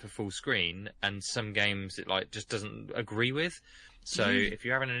optimizing it for full screen, and some games it like just doesn't agree with. So if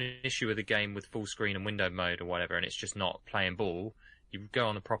you're having an issue with a game with full screen and window mode or whatever, and it's just not playing ball, you go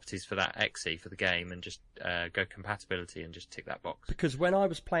on the properties for that exe for the game and just go compatibility and just tick that box. Because when I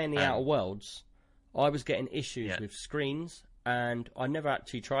was playing the Outer Worlds, I was getting issues with screens and I never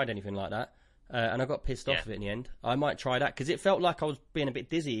actually tried anything like that. And I got pissed off of it in the end. I might try that because it felt like I was being a bit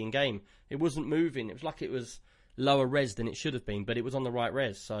dizzy in game. It wasn't moving. It was like it was lower res than it should have been, but it was on the right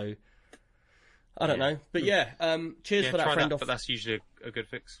res. So I don't know. But cheers for that friend off. But that's usually a good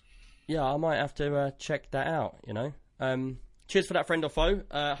fix. Yeah, I might have to check that out. Cheers for that friend or foe.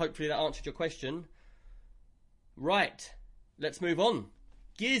 Hopefully that answered your question. Right, let's move on.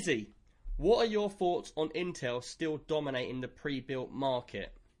 Gearsy, what are your thoughts on Intel still dominating the pre-built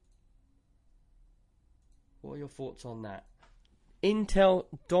market? What are your thoughts on that? Intel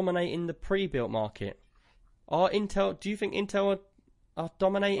dominating the pre-built market. Do you think Intel are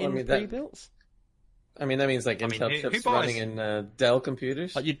dominating pre-builts? I mean, that means like Intel chips running in Dell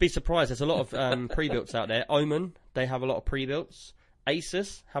computers. You'd be surprised. There's a lot of pre-builts out there. Omen, they have a lot of pre-builts.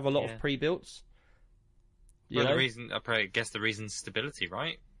 Asus have a lot of pre-builts. I guess the reason's stability,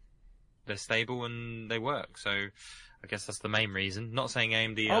 right? They're stable and they work. So I guess that's the main reason. Not saying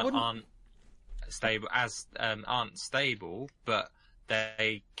AMD aren't stable, but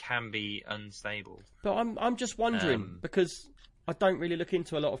they can be unstable. But I'm just wondering because I don't really look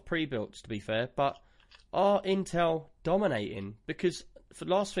into a lot of pre-builts, to be fair. But are Intel dominating? Because for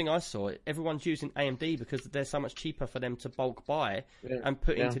the last thing I saw, everyone's using AMD because they're so much cheaper for them to bulk buy and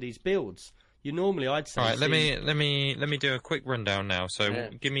put into these builds. I'd say. All right, let me do a quick rundown now. So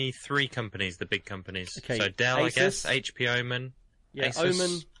give me 3 companies, the big companies. Okay. So Dell, Asus, I guess, HP, Omen. Yeah, Asus.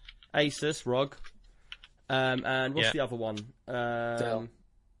 Omen, Asus, ROG. And what's the other one? Dell.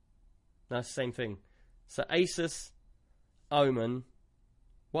 No, same thing. So Asus, Omen.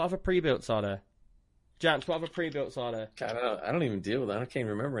 What other pre-builts are there? Jance, what other pre-builts are there? I don't even deal with that. I can't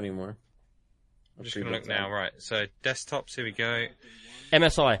remember anymore. I'm just going to look now. Right, so desktops, here we go.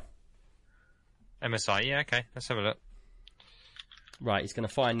 MSI. MSI, yeah, okay. Let's have a look. Right, he's going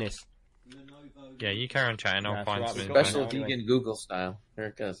to find this. Yeah, you carry on chatting. I'll find something. Special vegan Google style. There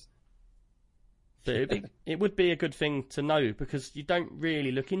it goes. But it would be a good thing to know because you don't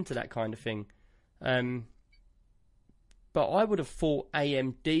really look into that kind of thing. But I would have thought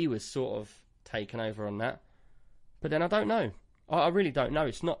AMD was sort of taken over on that. But then I don't know. I really don't know.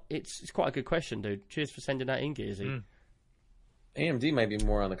 It's quite a good question, dude. Cheers for sending that in, Gearsy. AMD might be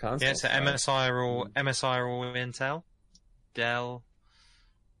more on the console. Yeah, so MSI are all Intel. Dell.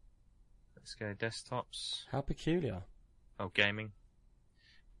 Let's go desktops. How peculiar. Oh, gaming.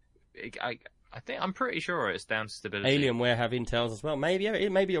 I'm pretty sure it's down to stability. Alienware have Intels as well. Maybe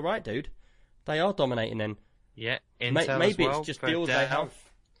you're right, dude. They are dominating then. Yeah, Intel maybe as well, it's just deals they have.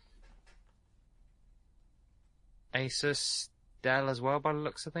 Asus, Dell as well, by the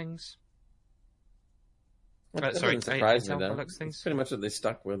looks of things. That doesn't surprise me, though. It's pretty much what they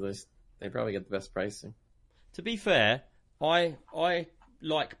stuck with. They probably get the best pricing. To be fair, I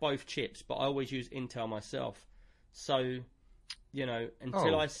like both chips, but I always use Intel myself. So,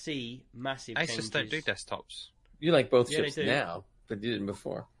 until I see massive changes... Asus don't do desktops. You like both chips now, but you didn't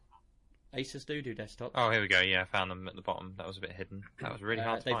before. Asus do desktops. Oh, here we go. Yeah, I found them at the bottom. That was a bit hidden. That was really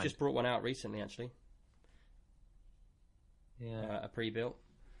hard to find. They've just brought one out recently, actually. Yeah. A pre-built.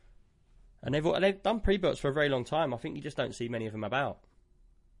 And they've done pre-builts for a very long time. I think you just don't see many of them about.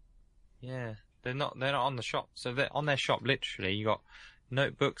 Yeah, they're not on the shop. So they're on their shop. Literally, you got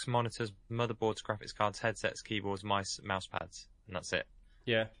notebooks, monitors, motherboards, graphics cards, headsets, keyboards, mouse pads, and that's it.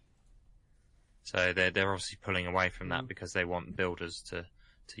 Yeah. So they're obviously pulling away from that because they want builders to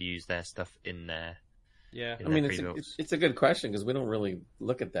use their stuff in there. Yeah. I mean, it's a good question because we don't really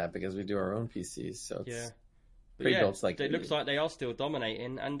look at that because we do our own PCs. So it's pre-builts like it looks like they are still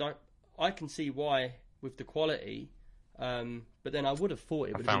dominating, and I can see why with the quality. But then I would have thought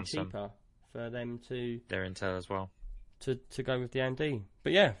it would have been cheaper for them to. They're Intel as well. To go with the AMD.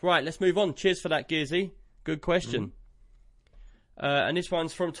 But yeah, right, let's move on. Cheers for that, Gearsy. Good question. And this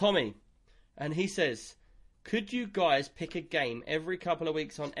one's from Tommy. And he says, could you guys pick a game every couple of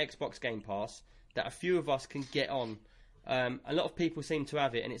weeks on Xbox Game Pass that a few of us can get on? A lot of people seem to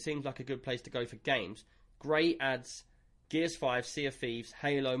have it, and it seems like a good place to go for games. Great ads, Gears 5, Sea of Thieves,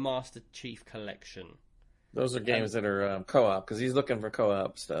 Halo Master Chief Collection. Those are games that are co-op, because he's looking for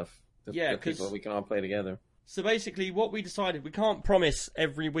co-op stuff. People we can all play together. So basically what we decided, we can't promise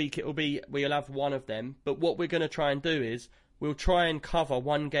every week we'll have one of them, but what we're going to try and do is we'll try and cover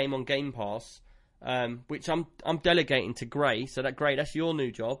one game on Game Pass, which I'm delegating to Gray. So Gray, that's your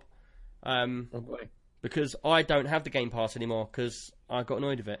new job. Oh boy. Because I don't have the Game Pass anymore because I got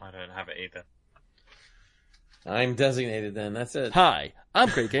annoyed with it. I don't have it either. I'm designated then, that's it. Hi, I'm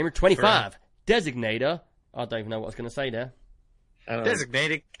Great Gamer 25. Designator. I don't even know what I was going to say there. I don't know.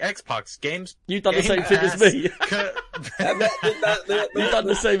 Designated Xbox games. You've done the Game same thing as Pass. me. That- You've done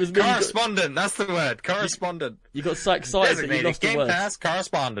the same as me. Correspondent, that's the word. Correspondent. You got so excited that you Designated lost the Game word. Pass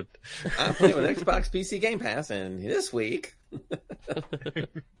correspondent. I'm playing with Xbox PC Game Pass, and this week,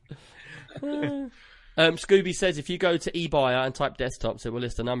 Scooby says if you go to eBuyer and type desktops, it will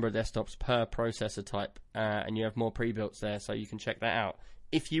list a number of desktops per processor type, and you have more pre-builts there, so you can check that out.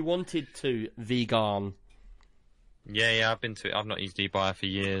 If you wanted to, vegan. Yeah, I've been to it. I've not used eBuyer for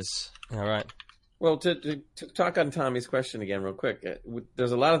years. All right. well, to talk on Tommy's question again, real quick,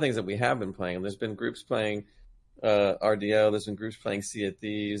 there's a lot of things that we have been playing. There's been groups playing RDO. There's been groups playing Sea of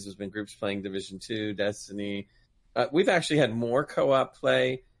Thieves. There's been groups playing Division 2, Destiny. We've actually had more co-op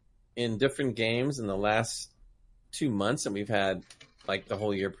play in different games in the last 2 months than we've had like the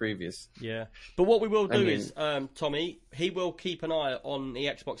whole year previous. Yeah. But what we will do I mean- is, Tommy, he will keep an eye on the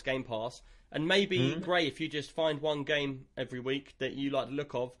Xbox Game Pass, and maybe, Gray, if you just find one game every week that you like the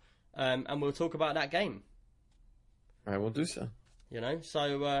look of, and we'll talk about that game. I will do so. You know,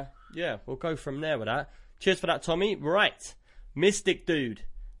 so yeah, we'll go from there with that. Cheers for that, Tommy. Right, Mystic Dude,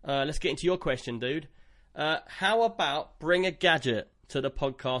 let's get into your question, dude. How about bring a gadget to the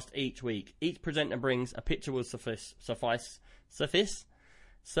podcast each week? Each presenter brings a picture will surface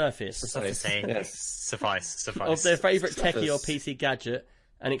Yes. Suffice. of their favourite techie or Surface. PC gadget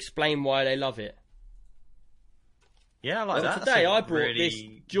and explain why they love it. Yeah, I like Well, that. today That's a I brought really, this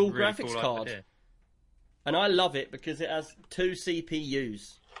dual really graphics cool card. idea. And I love it because it has 2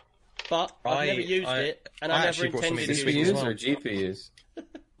 CPUs. But I've never used it, and I never actually brought intended to something use it. this CPUs as or well. GPUs?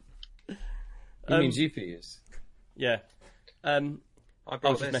 You mean GPUs? Yeah. I I brought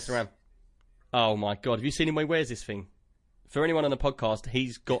was just this. messing around. Oh my god, have you seen him when he wears this thing? For anyone on the podcast,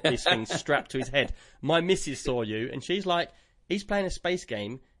 he's got this thing strapped to his head. My missus saw you, and she's like, he's playing a space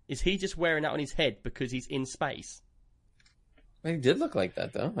game. Is he just wearing that on his head because he's in space? He did look like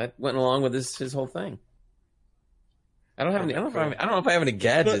that, though. I went along with his whole thing. I don't know if I have any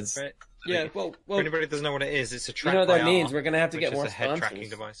gadgets. Right. Yeah, well, For anybody that doesn't know what it is, it's a You track know what that IR, means? We're going to have to which get is more a head tracking sponsors.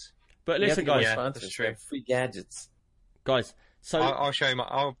 device. but We have listen, to get more guys, Yeah, sponsors. that's We have true. free gadgets. So I'll show you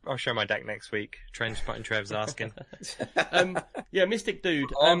I'll show my deck next week. Trench and Trev's asking. yeah, Mystic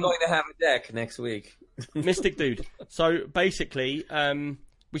Dude. I'm going to have a deck next week. Mystic Dude. So basically,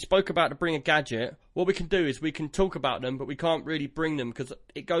 we spoke about to bring a gadget. What we can do is we can talk about them, but we can't really bring them because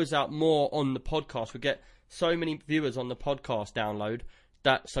it goes out more on the podcast. We get so many viewers on the podcast download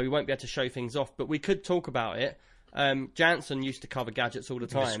so we won't be able to show things off. But we could talk about it. Jansen used to cover gadgets all the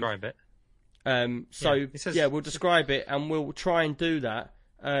time. Describe it. We'll describe it and we'll try and do that.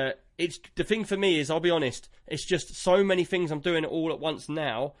 It's the thing for me is, I'll be honest, it's just so many things I'm doing all at once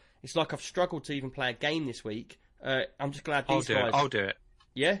now. It's like I've struggled to even play a game this week. I'm just glad these guys. I'll do it.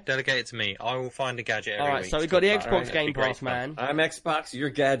 Yeah. Delegate it to me. I will find a gadget every All right. week. So to we've got the talk about. Xbox It'd Game be great Pass, fun. man, I'm Xbox, you're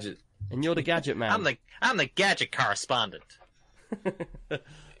gadget. and you're the gadget man. I'm the gadget correspondent.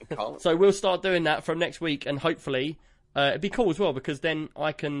 Call it. So we'll start doing that from next week, and hopefully it'd be cool as well because then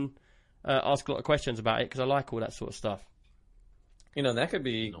I can ask a lot of questions about it because I like all that sort of stuff. You know, that could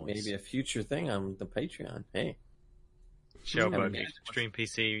be maybe a future thing on the Patreon. Hey. Shellbug, Yeah. Extreme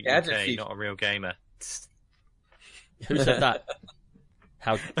PC Gadget UK, feature. not a real gamer. Who said that?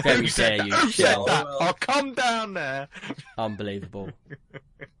 How very dare you, Who said Shell? that? I'll come down there. Unbelievable.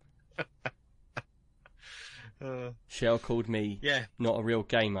 Shell called me Yeah. not a real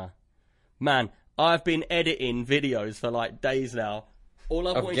gamer. Man, I've been editing videos for like days now. All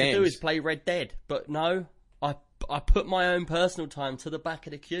I've Of wanted to do games. is play Red Dead, but no, I put my own personal time to the back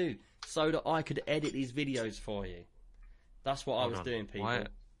of the queue so that I could edit these videos for you. That's what I Hold was on. doing, people.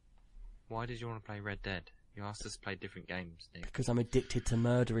 Why did you want to play Red Dead? You asked us to play different games, Nick. Because I'm addicted to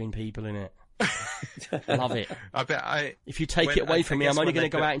murdering people in it. Love it. I bet If you take When- it away I from me, guess I'm only when going they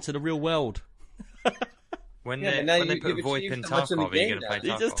to go put- out into the real world. when Yeah, they, but now when they you've put VoIP achieved in so much in the Tarkov, are you game going to play He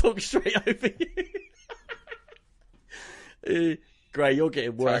Tarkov? just talks straight over you. Gray, you're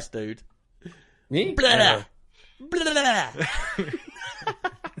getting worse, dude. Me? Blah, blah.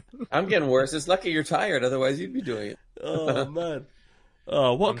 I'm getting worse. It's lucky you're tired, otherwise you'd be doing it. Oh man.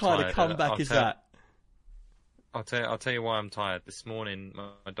 Oh, what I'm kind of tired. comeback I'll is tell- that? I'll tell you why I'm tired. This morning,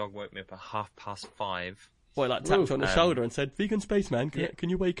 my dog woke me up at 5:30. Boy, like tapped you on the Um, shoulder and said, "Vegan Spaceman, yeah. can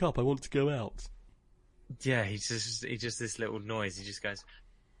you wake up? I want to go out." Yeah, he just this little noise. He just goes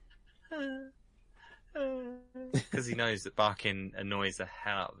because he knows that barking annoys the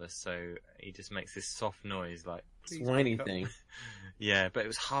hell out of us. So he just makes this soft noise, like Whiny thing. Yeah, but it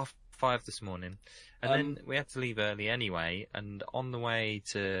was 5:30 this morning, and then we had to leave early anyway. And on the way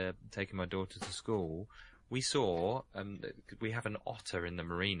to taking my daughter to school, we saw we have an otter in the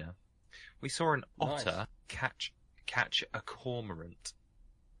marina. We saw an Nice. otter catch catch a cormorant.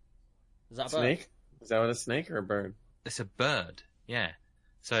 Is that a bird? Snake? Is that what a snake or a bird? It's a bird, yeah.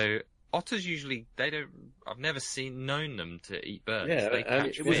 So otters usually I've never known them to eat birds. Yeah, they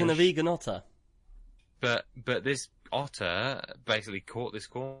catch It wasn't a fish. vegan otter. But this otter basically caught this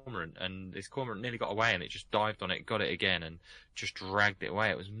cormorant, and this cormorant nearly got away, and it just dived on it, got it again, and just dragged it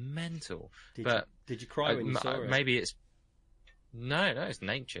away. It was mental. Did you cry when you saw it? Maybe it's no, it's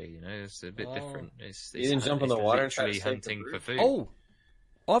nature. You know, it's a bit different. It's You didn't jump in the water and try to literally save the hunting bird? for food. Oh,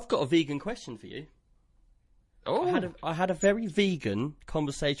 I've got a vegan question for you. Oh, I had a very vegan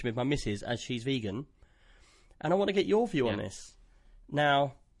conversation with my missus as she's vegan, and I want to get your view on this.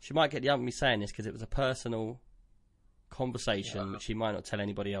 Now, she might get the out of me saying this because it was a personal conversation which she might not tell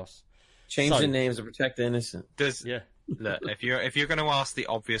anybody else. Change the names to protect the innocent. Yeah. Look, if you're going to ask the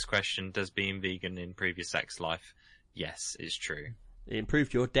obvious question, does being vegan improve your sex life? Yes, it's true. It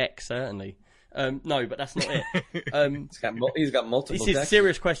improved your deck, certainly. No, but that's not it. He's got multiple This is decks.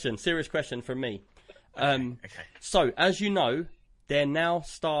 serious question from me. Okay. So, as you know, they're now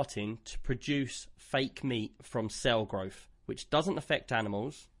starting to produce fake meat from cell growth, which doesn't affect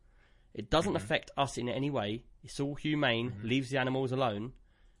animals. It doesn't affect us in any way. It's all humane, leaves the animals alone.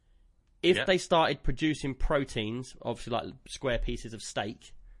 If they started producing proteins, obviously like square pieces of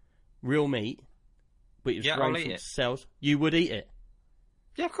steak, real meat, but it's grown from cells, you would eat it.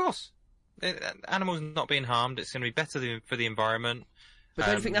 Yeah, of course. Animals not being harmed. It's going to be better for the environment. But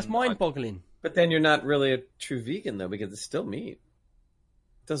don't you think that's mind-boggling? But then you're not really a true vegan, though, because it's still meat.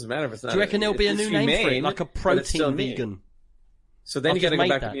 It doesn't matter if it's not. Do you reckon there'll be a it's new name for it, humane, like a but it's still protein meat. vegan? So then I've you got to just go made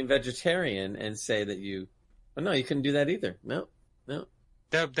back that. to being vegetarian and say that you. Oh, no, you couldn't do that either. No.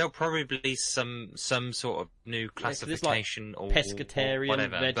 There'll probably be some sort of new classification or pescatarian,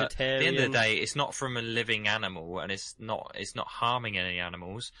 whatever. But at the end of vegetarian. the day, it's not from a living animal, and it's not harming any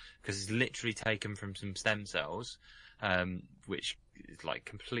animals because it's literally taken from some stem cells, which like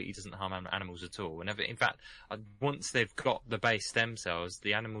completely doesn't harm animals at all. Whenever, in fact, once they've got the base stem cells,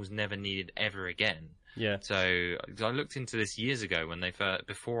 the animals never needed ever again. Yeah. So I looked into this years ago when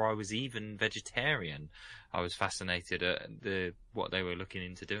before I was even vegetarian. I was fascinated at what they were looking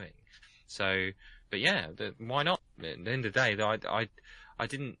into doing. So, but yeah, why not? At the end of the day, I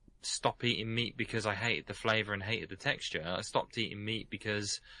didn't stop eating meat because I hated the flavour and hated the texture. I stopped eating meat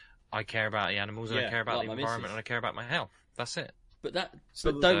because I care about the animals and I care about like the my environment missus. and I care about my health. That's it. But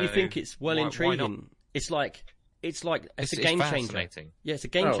don't you think it's why not? intriguing? It's like it's a game changer. Fascinating. Yeah, it's a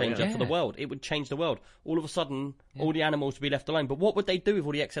game changer yeah. for the world. It would change the world. All of a sudden, all the animals would be left alone. But what would they do with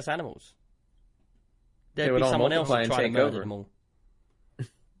all the excess animals? There'd would be all someone else multiply and trying to take murder over. them all.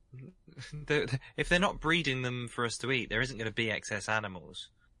 If they're not breeding them for us to eat, there isn't going to be excess animals.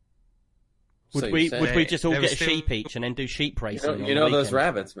 So Would we say- just all there get was a still- sheep each and then do sheep racing? You know those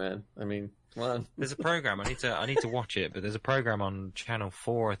rabbits, man. I mean, come on. There's a program. I need to watch it, but there's a program on Channel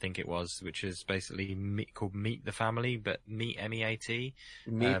 4, I think it was, which is basically called Meet the Family, but Meet MEAT.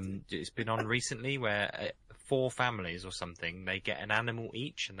 It's been on recently where 4 families or something, they get an animal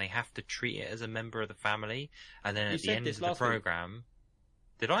each and they have to treat it as a member of the family. And then You at the said end this of the last week. program,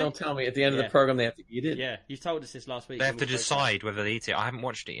 did I? Don't tell me at the end of Yeah. the program they have to eat it. Yeah, you told us this last week. They have when to we spoke about it. decide whether they eat it. I haven't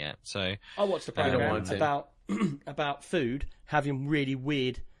watched it yet, so I watched the I don't program want to. about about food having really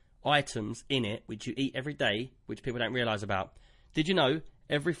weird items in it, which you eat every day, which people don't realise about. Did you know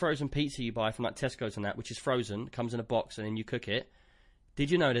every frozen pizza you buy from like Tesco's and that, which is frozen, comes in a box and then you cook it?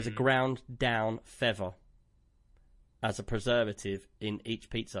 Did you know there's a ground down feather as a preservative in each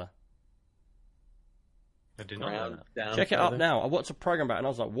pizza? I did not know Ground that. down Check it up further. now. I watched a program about it and I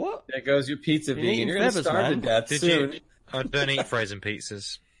was like, what? There goes your pizza You're vegan. eating You're going to feathers, starve to man. death Did soon. you? I don't eat frozen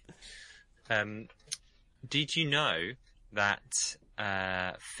pizzas. Did you know that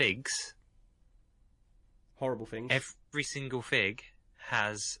figs, Horrible things. every single fig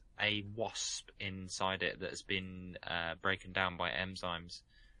has a wasp inside it that's been broken down by enzymes,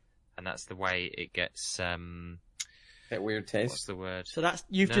 and that's the way it gets. That weird What's taste. the word? So that's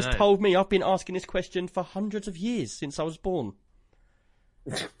you've No, just no. told me. I've been asking this question for hundreds of years since I was born.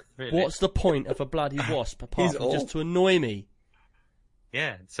 Really? What's the point of a bloody wasp apart He's from old. just to annoy me?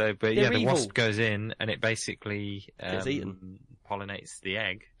 Yeah. So, but They're yeah, the evil. wasp goes in and it basically Gets eaten. pollinates the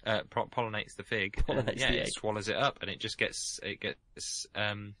egg, pollinates the fig, Pollinates and, yeah, the it egg. swallows it up, and it just gets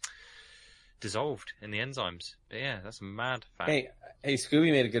dissolved in the enzymes. But yeah, that's a mad fact. Hey, Scooby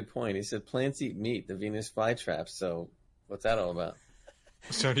made a good point. He said plants eat meat, the Venus flytraps. So what's that all about?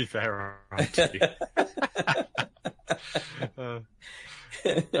 It's only fair. Right?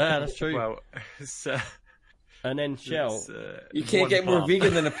 That's true. Well, so, And then Shell, You can't one get more plant.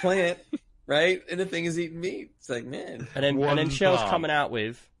 vegan than a plant, right? And the thing is eating meat. It's like, man. and then one Shell's plant. coming out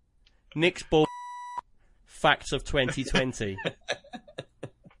with Nick's ball facts of 2020.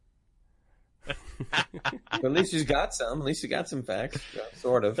 But at least you got some. At least you got some facts,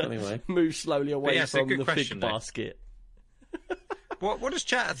 sort of. Anyway, Move slowly away yeah, it's a from good the question, fig though. basket. What does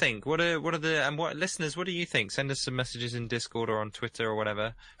chat think? What listeners? What do you think? Send us some messages in Discord or on Twitter or whatever.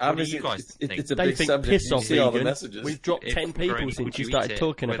 What do obviously, you guys think? it's a They big think subject. piss You off see all the vegan. messages. We've dropped If 10 people growing, since would you eat started it,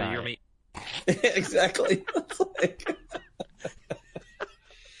 talking whether about you're it. meat- Exactly.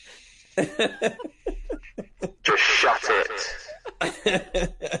 Just shut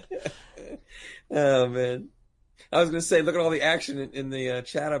it. Oh man, I was going to say, look at all the action in the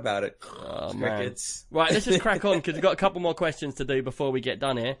chat about it. Oh, man. Crickets. Right, let's just crack on because we've got a couple more questions to do before we get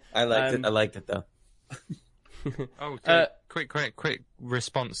done here. I liked it. I liked it though. Oh, Uh, quick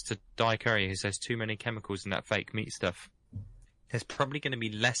response to Di Curry, who says too many chemicals in that fake meat stuff. There's probably going to be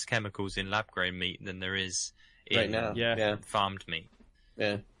less chemicals in lab-grown meat than there is in Right now, Yeah. farmed meat.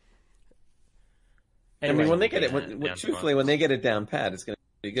 yeah. Anyway, I mean, when they get yeah, it, down to truthfully, when they get it down pat, it's going to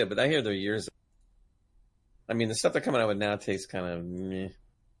be good. But I hear they're years. I mean, the stuff they're coming out with now tastes kind of meh.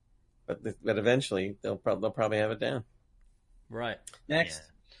 But eventually they'll probably have it down. right. Next,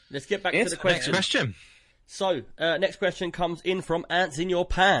 Let's get back to Answer the the Next question. question. So, next question comes in from Ants in Your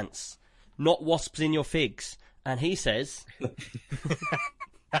Pants, not wasps in your figs. And he says,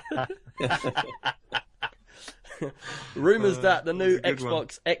 rumours that the new that's a good one.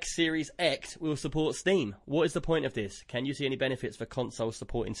 Xbox X Series X will support Steam. What is the point of this? Can you see any benefits for consoles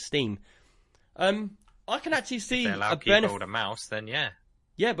supporting Steam? I can actually see They allow a keyboard benefit. and mouse, then yeah.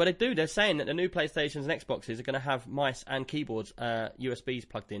 Yeah, but they do. They're saying that the new PlayStations and Xboxes are going to have mice and keyboards, USBs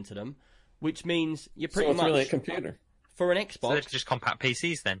plugged into them, which means you're so pretty it's much really a computer. for an So Xbox. they're just compact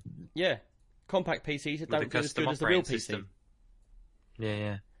PCs then. Yeah, compact PCs that With a don't do as custom good as the real operating PC. system.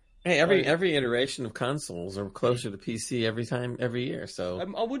 Yeah. Hey, every iteration of consoles are closer to PC every year. So I I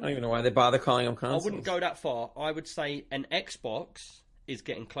don't wouldn't. even know why they bother calling them I consoles. wouldn't go that far. I would say an Xbox is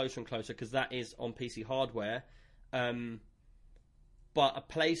getting closer and closer because that is on PC hardware. But a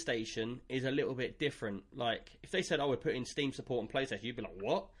PlayStation is a little bit different. Like, if they said, oh, we're putting Steam support on PlayStation, you'd be like,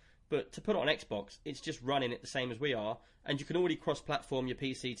 what? But to put it on Xbox, it's just running it the same as we are. And you can already cross-platform your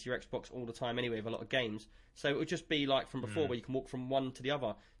PC to your Xbox all the time anyway with a lot of games. So it would just be like from before where you can walk from one to the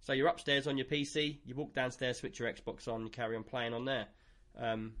other. So you're upstairs on your PC, you walk downstairs, switch your Xbox on, you carry on playing on there.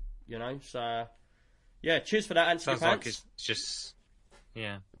 So... Yeah, cheers for that, Anthony Sounds like Pants. it's just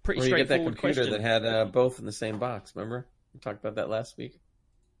yeah. Pretty Or you get that straightforward computer question. that had both in the same box. Remember, we talked about that last week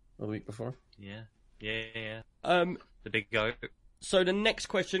or the week before. Yeah. The big go. So the next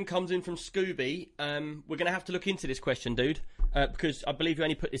question comes in from Scooby. We're going to have to look into this question, dude, because I believe you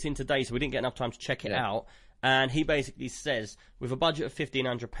only put this in today, so we didn't get enough time to check it out. And he basically says, with a budget of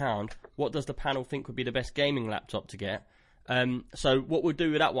 £1,500, what does the panel think would be the best gaming laptop to get? So what we'll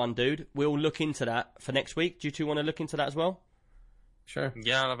do with that one, dude, we'll look into that for next week. Do you two want to look into that as well? Sure.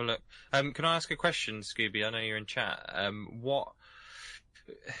 Yeah, I'll have a look. Can I ask a question, Scooby? I know you're in chat.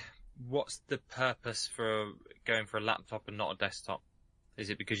 What's the purpose for going for a laptop and not a desktop? Is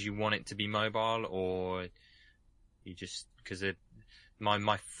it because you want it to be mobile, or you just because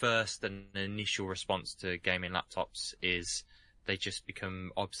my first and initial response to gaming laptops is they just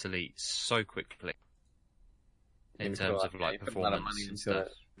become obsolete so quickly in terms of like performance and stuff.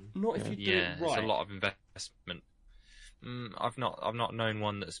 Not if you do Yeah, it right. it's a lot of investment. I've not known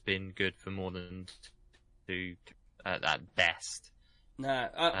one that's been good for more than two at best. Nah,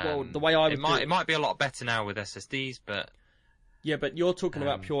 well, the way I would it might be a lot better now with SSDs, but yeah, but you're talking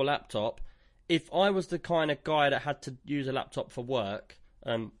about pure laptop. If I was the kind of guy that had to use a laptop for work,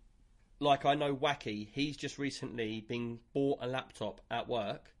 like I know Wacky, he's just recently been bought a laptop at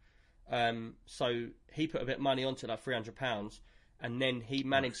work. So he put a bit of money onto it, like £300, and then he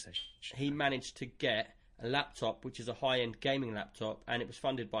managed to get a laptop, which is a high-end gaming laptop, and it was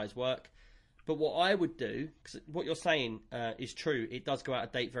funded by his work. But what I would do, because what you're saying is true, it does go out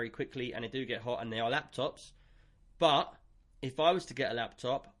of date very quickly, and it do get hot, and they are laptops. But if I was to get a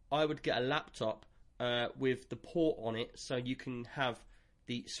laptop, I would get a laptop with the port on it, so you can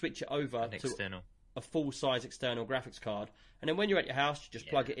switch it over to a full-size external graphics card. And then when you're at your house, you just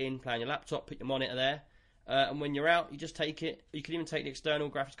plug it in, play on your laptop, put your monitor there. And when you're out, you just take it. You can even take the external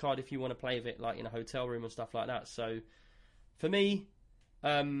graphics card if you want to play with it, like in a hotel room and stuff like that. So, for me,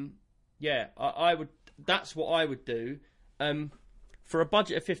 I would. That's what I would do. For a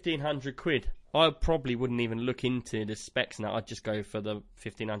budget of £1,500, I probably wouldn't even look into the specs now. I'd just go for the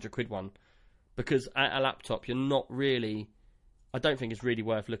 £1,500 one, because at a laptop, you're not really. I don't think it's really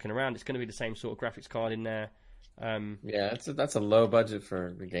worth looking around. It's going to be the same sort of graphics card in there. Yeah, that's a low budget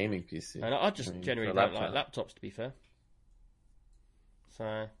for the gaming PC. And I just generally don't like laptops, to be fair.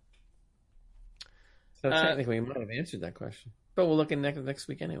 So So technically, we might have answered that question, but we'll look in next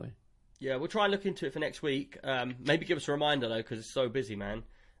week anyway. Yeah, we'll try and look into it for next week. Maybe give us a reminder though, because it's so busy, man.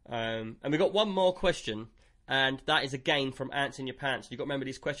 And we've got one more question, and that is again from Ants in Your Pants. You've got to remember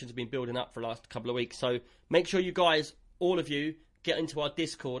these questions have been building up for the last couple of weeks, so make sure you guys, all of you, get into our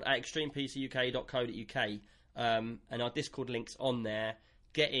Discord at extremepcuk.co.uk, and our Discord link's on there.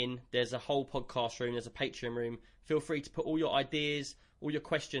 Get in. There's a whole podcast room. There's a Patreon room. Feel free to put all your ideas, all your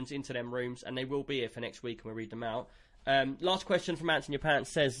questions into them rooms, and they will be here for next week, and we'll read them out. Last question from Ants in Your Pants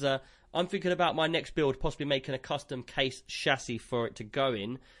says, I'm thinking about my next build, possibly making a custom case chassis for it to go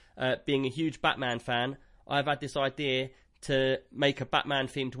in. Being a huge Batman fan, I've had this idea to make a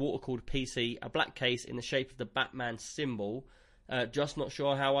Batman-themed water-cooled PC, a black case in the shape of the Batman symbol. Just not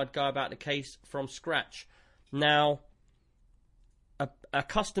sure how I'd go about the case from scratch. Now, a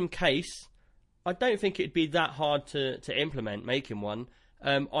custom case, I don't think it'd be that hard to implement, making one.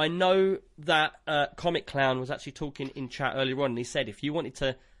 I know that Comic Clown was actually talking in chat earlier on, and he said if you wanted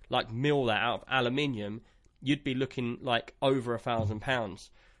to mill that out of aluminium, you'd be looking like over £1,000,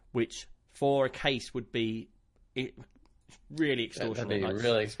 which for a case would be really extortionate. That'd be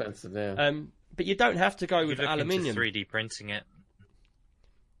really expensive, yeah. But you don't have to go with aluminium. 3D printing it.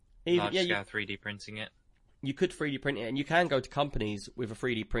 Large scale 3D printing it. You could 3D print it, and you can go to companies with a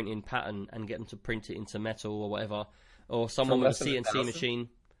 3D printing pattern and get them to print it into metal or whatever, or someone with a CNC machine.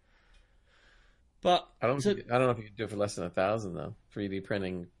 But I don't know if you could do it for less than 1,000 though. 3D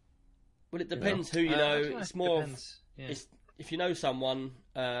printing. Well, it depends who you know. It's more. Yeah. It's, if you know someone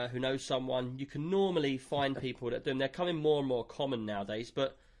who knows someone, you can normally find people that do them. They're coming more and more common nowadays.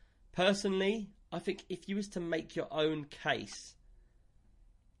 But personally, I think if you was to make your own case,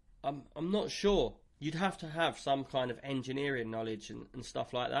 I'm not sure. You'd have to have some kind of engineering knowledge and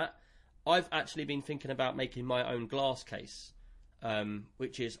stuff like that. I've actually been thinking about making my own glass case,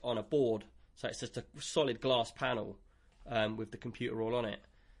 which is on a board. So it's just a solid glass panel with the computer all on it.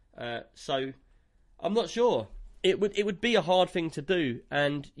 So I'm not sure. It would be a hard thing to do.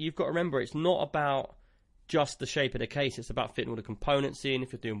 And you've got to remember, it's not about just the shape of the case. It's about fitting all the components in.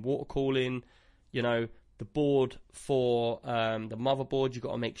 If you're doing water cooling, the board for the motherboard, you've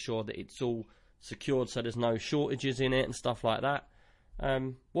got to make sure that it's all secured so there's no shortages in it and stuff like that.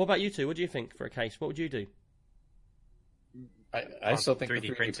 What about you two? What do you think for a case? What would you do? I still think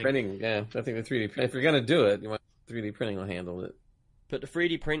 3D printing. Yeah, I think the 3D. If you're gonna do it, 3D printing will handle it. But the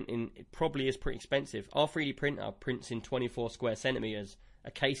 3D printing, it probably is pretty expensive. Our 3D printer prints in 24 square centimeters. A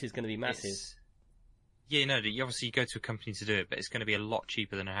case is going to be massive. You obviously you go to a company to do it, but it's going to be a lot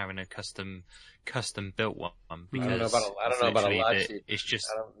cheaper than having a custom built one. Because I don't know about a lot cheaper. It's just.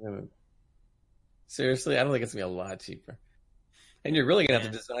 Seriously, I don't think it's gonna be a lot cheaper. And you're really gonna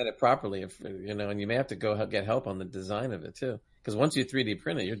have to design it properly, and you may have to go get help on the design of it too. Because once you 3D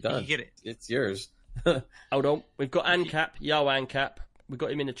print it, you're done. You get it. It's yours. Hold on, we've got Ancap, Ancap. We've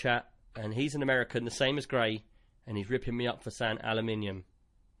got him in the chat, and he's an American, the same as Gray, and he's ripping me up for saying aluminium.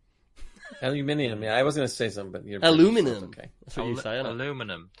 Aluminium, yeah. I was gonna say something, but you're aluminum. Okay, that's what you say. Isn't it?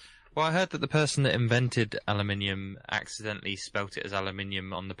 Aluminum. Well, I heard that the person that invented aluminium accidentally spelt it as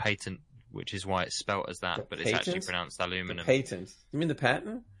aluminium on the patent, which is why it's spelt as that, but it's actually pronounced aluminum. The patent? You mean the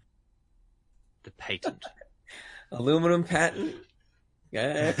patent? The patent. Aluminum patent?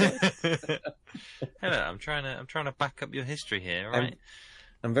 Yeah. Hello, I'm trying to back up your history here, right?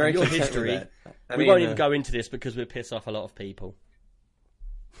 I'm very your content history. with that. We won't even go into this because we'll piss off a lot of people.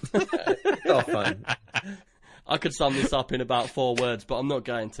 It's all fun. I could sum this up in about 4 words, but I'm not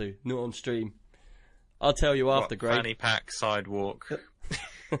going to. Not on stream. I'll tell you after, Greg. Fanny pack, sidewalk.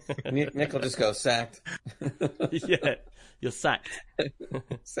 Nick will just go sacked. Yeah, you're sacked.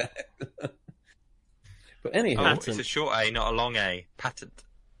 Sacked. But anyhow, it's a short A, not a long A. Patent.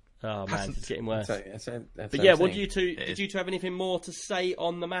 Oh man, it's getting worse. That's but yeah, what do you two? Did you two have anything more to say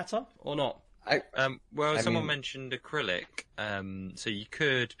on the matter or not? Someone mentioned acrylic, so you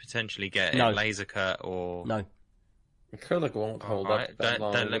could potentially get it laser cut or no. Acrylic won't hold up that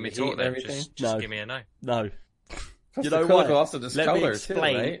long. Don't let me talk then. Just give me a no. No. You know what? Also discolor Let me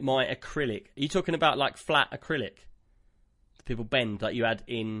explain too, right? my acrylic. Are you talking about like flat acrylic? People bend like you had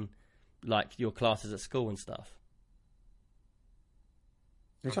in like your classes at school and stuff.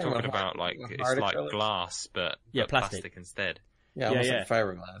 I'm talking about like it's like glass, but plastic instead. Yeah, almost like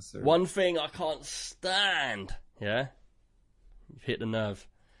fiberglass. One thing I can't stand, you've hit the nerve,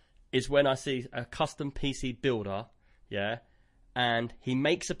 is when I see a custom PC builder, and he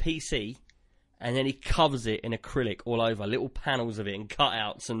makes a PC, and then he covers it in acrylic all over, little panels of it and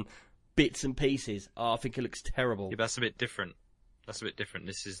cutouts and bits and pieces. Oh, I think it looks terrible. Yeah, that's a bit different.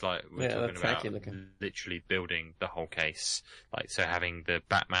 This is like we're talking about literally building the whole case, like so having the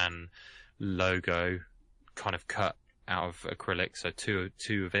Batman logo kind of cut out of acrylic, so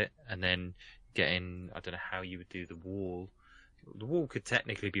two of it, and then getting, I don't know how you would do the wall. The wall could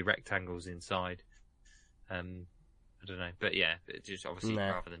technically be rectangles inside. I don't know, but yeah, it just obviously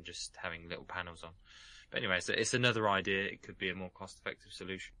rather than just having little panels on. But anyway, so it's another idea. It could be a more cost-effective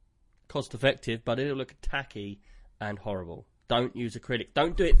solution. Cost-effective, but it'll look tacky and horrible. Don't use acrylic.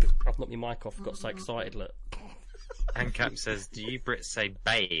 Don't do it. I've knocked my mic off. Got so excited. Look. Ancap says, "Do you Brits say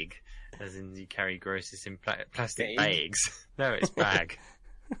bag, as in you carry groceries in plastic bags?" No, it's bag,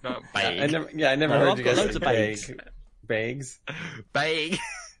 not bag. I never heard you guys loads say of bags. Bags. Bag.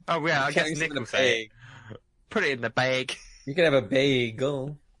 Oh yeah, I guess Nick will say, "Put it in the bag." You can have a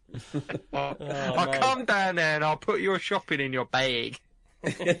bagel. I'll come down there and I'll put your shopping in your bag.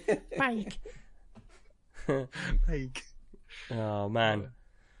 Bag. Bag. Oh man.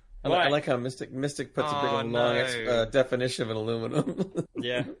 I like how Mystic puts a big long definition of an aluminum.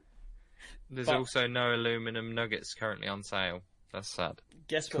 Yeah. There's also no aluminum nuggets currently on sale. That's sad.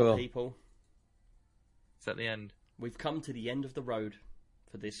 Guess Cool. what, people? It's at the end. We've come to the end of the road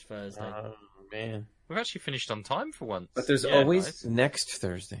for this Thursday. Oh man! We've actually finished on time for once. But there's Yeah, always guys. next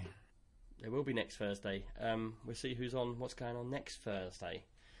Thursday. There will be next Thursday. We'll see what's going on next Thursday.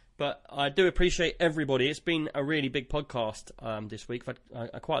 But I do appreciate everybody. It's been a really big podcast this week. I've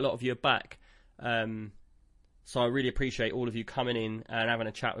had quite a lot of you are back. So I really appreciate all of you coming in and having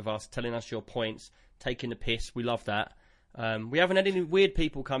a chat with us, telling us your points, taking the piss. We love that. We haven't had any weird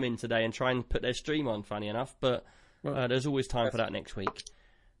people come in today and try and put their stream on, funny enough. But there's always time for that next week.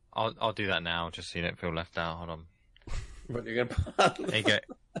 I'll do that now, just so you don't feel left out. Hold on. What you're gonna There you go.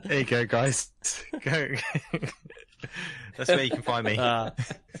 There you go, guys. Go. That's where you can find me.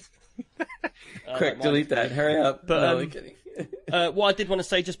 Quick, delete that. Hurry up. But, No, I'm kidding. What I did want to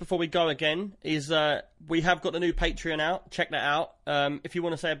say just before we go again is we have got the new Patreon out. Check that out. If you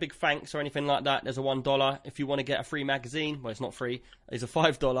want to say a big thanks or anything like that, there's a $1. If you want to get a free magazine, well, it's not free. It's a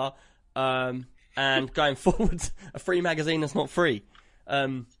 $5. And going forward, a free magazine that's not free.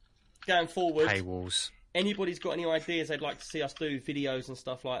 Going forward, Paywalls. anybody's got any ideas they'd like to see us do, videos and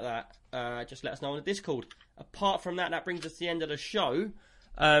stuff like that, just let us know on the Discord. Apart from that, that brings us to the end of the show.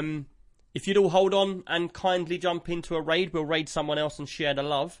 If you'd all hold on and kindly jump into a raid, we'll raid someone else and share the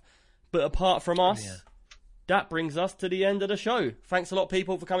love. But apart from us, that brings us to the end of the show. Thanks a lot,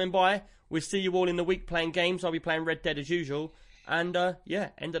 people, for coming by. We'll see you all in the week playing games. I'll be playing Red Dead as usual. And,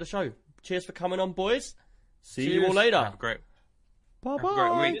 end of the show. Cheers for coming on, boys. See you all later. Have a great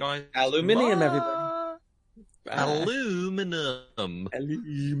Bye-bye. week, guys. Aluminium, Bye. everybody. Aluminum.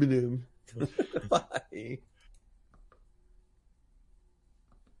 Aluminum. Bye.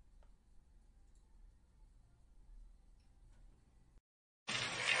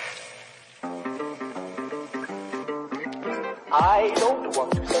 I don't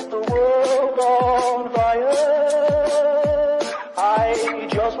want to set the world on fire. I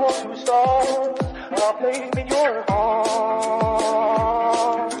just want to start a flame in your heart.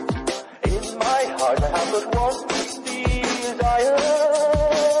 In my heart I have but one desire,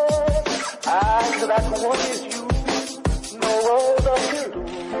 and that one is you.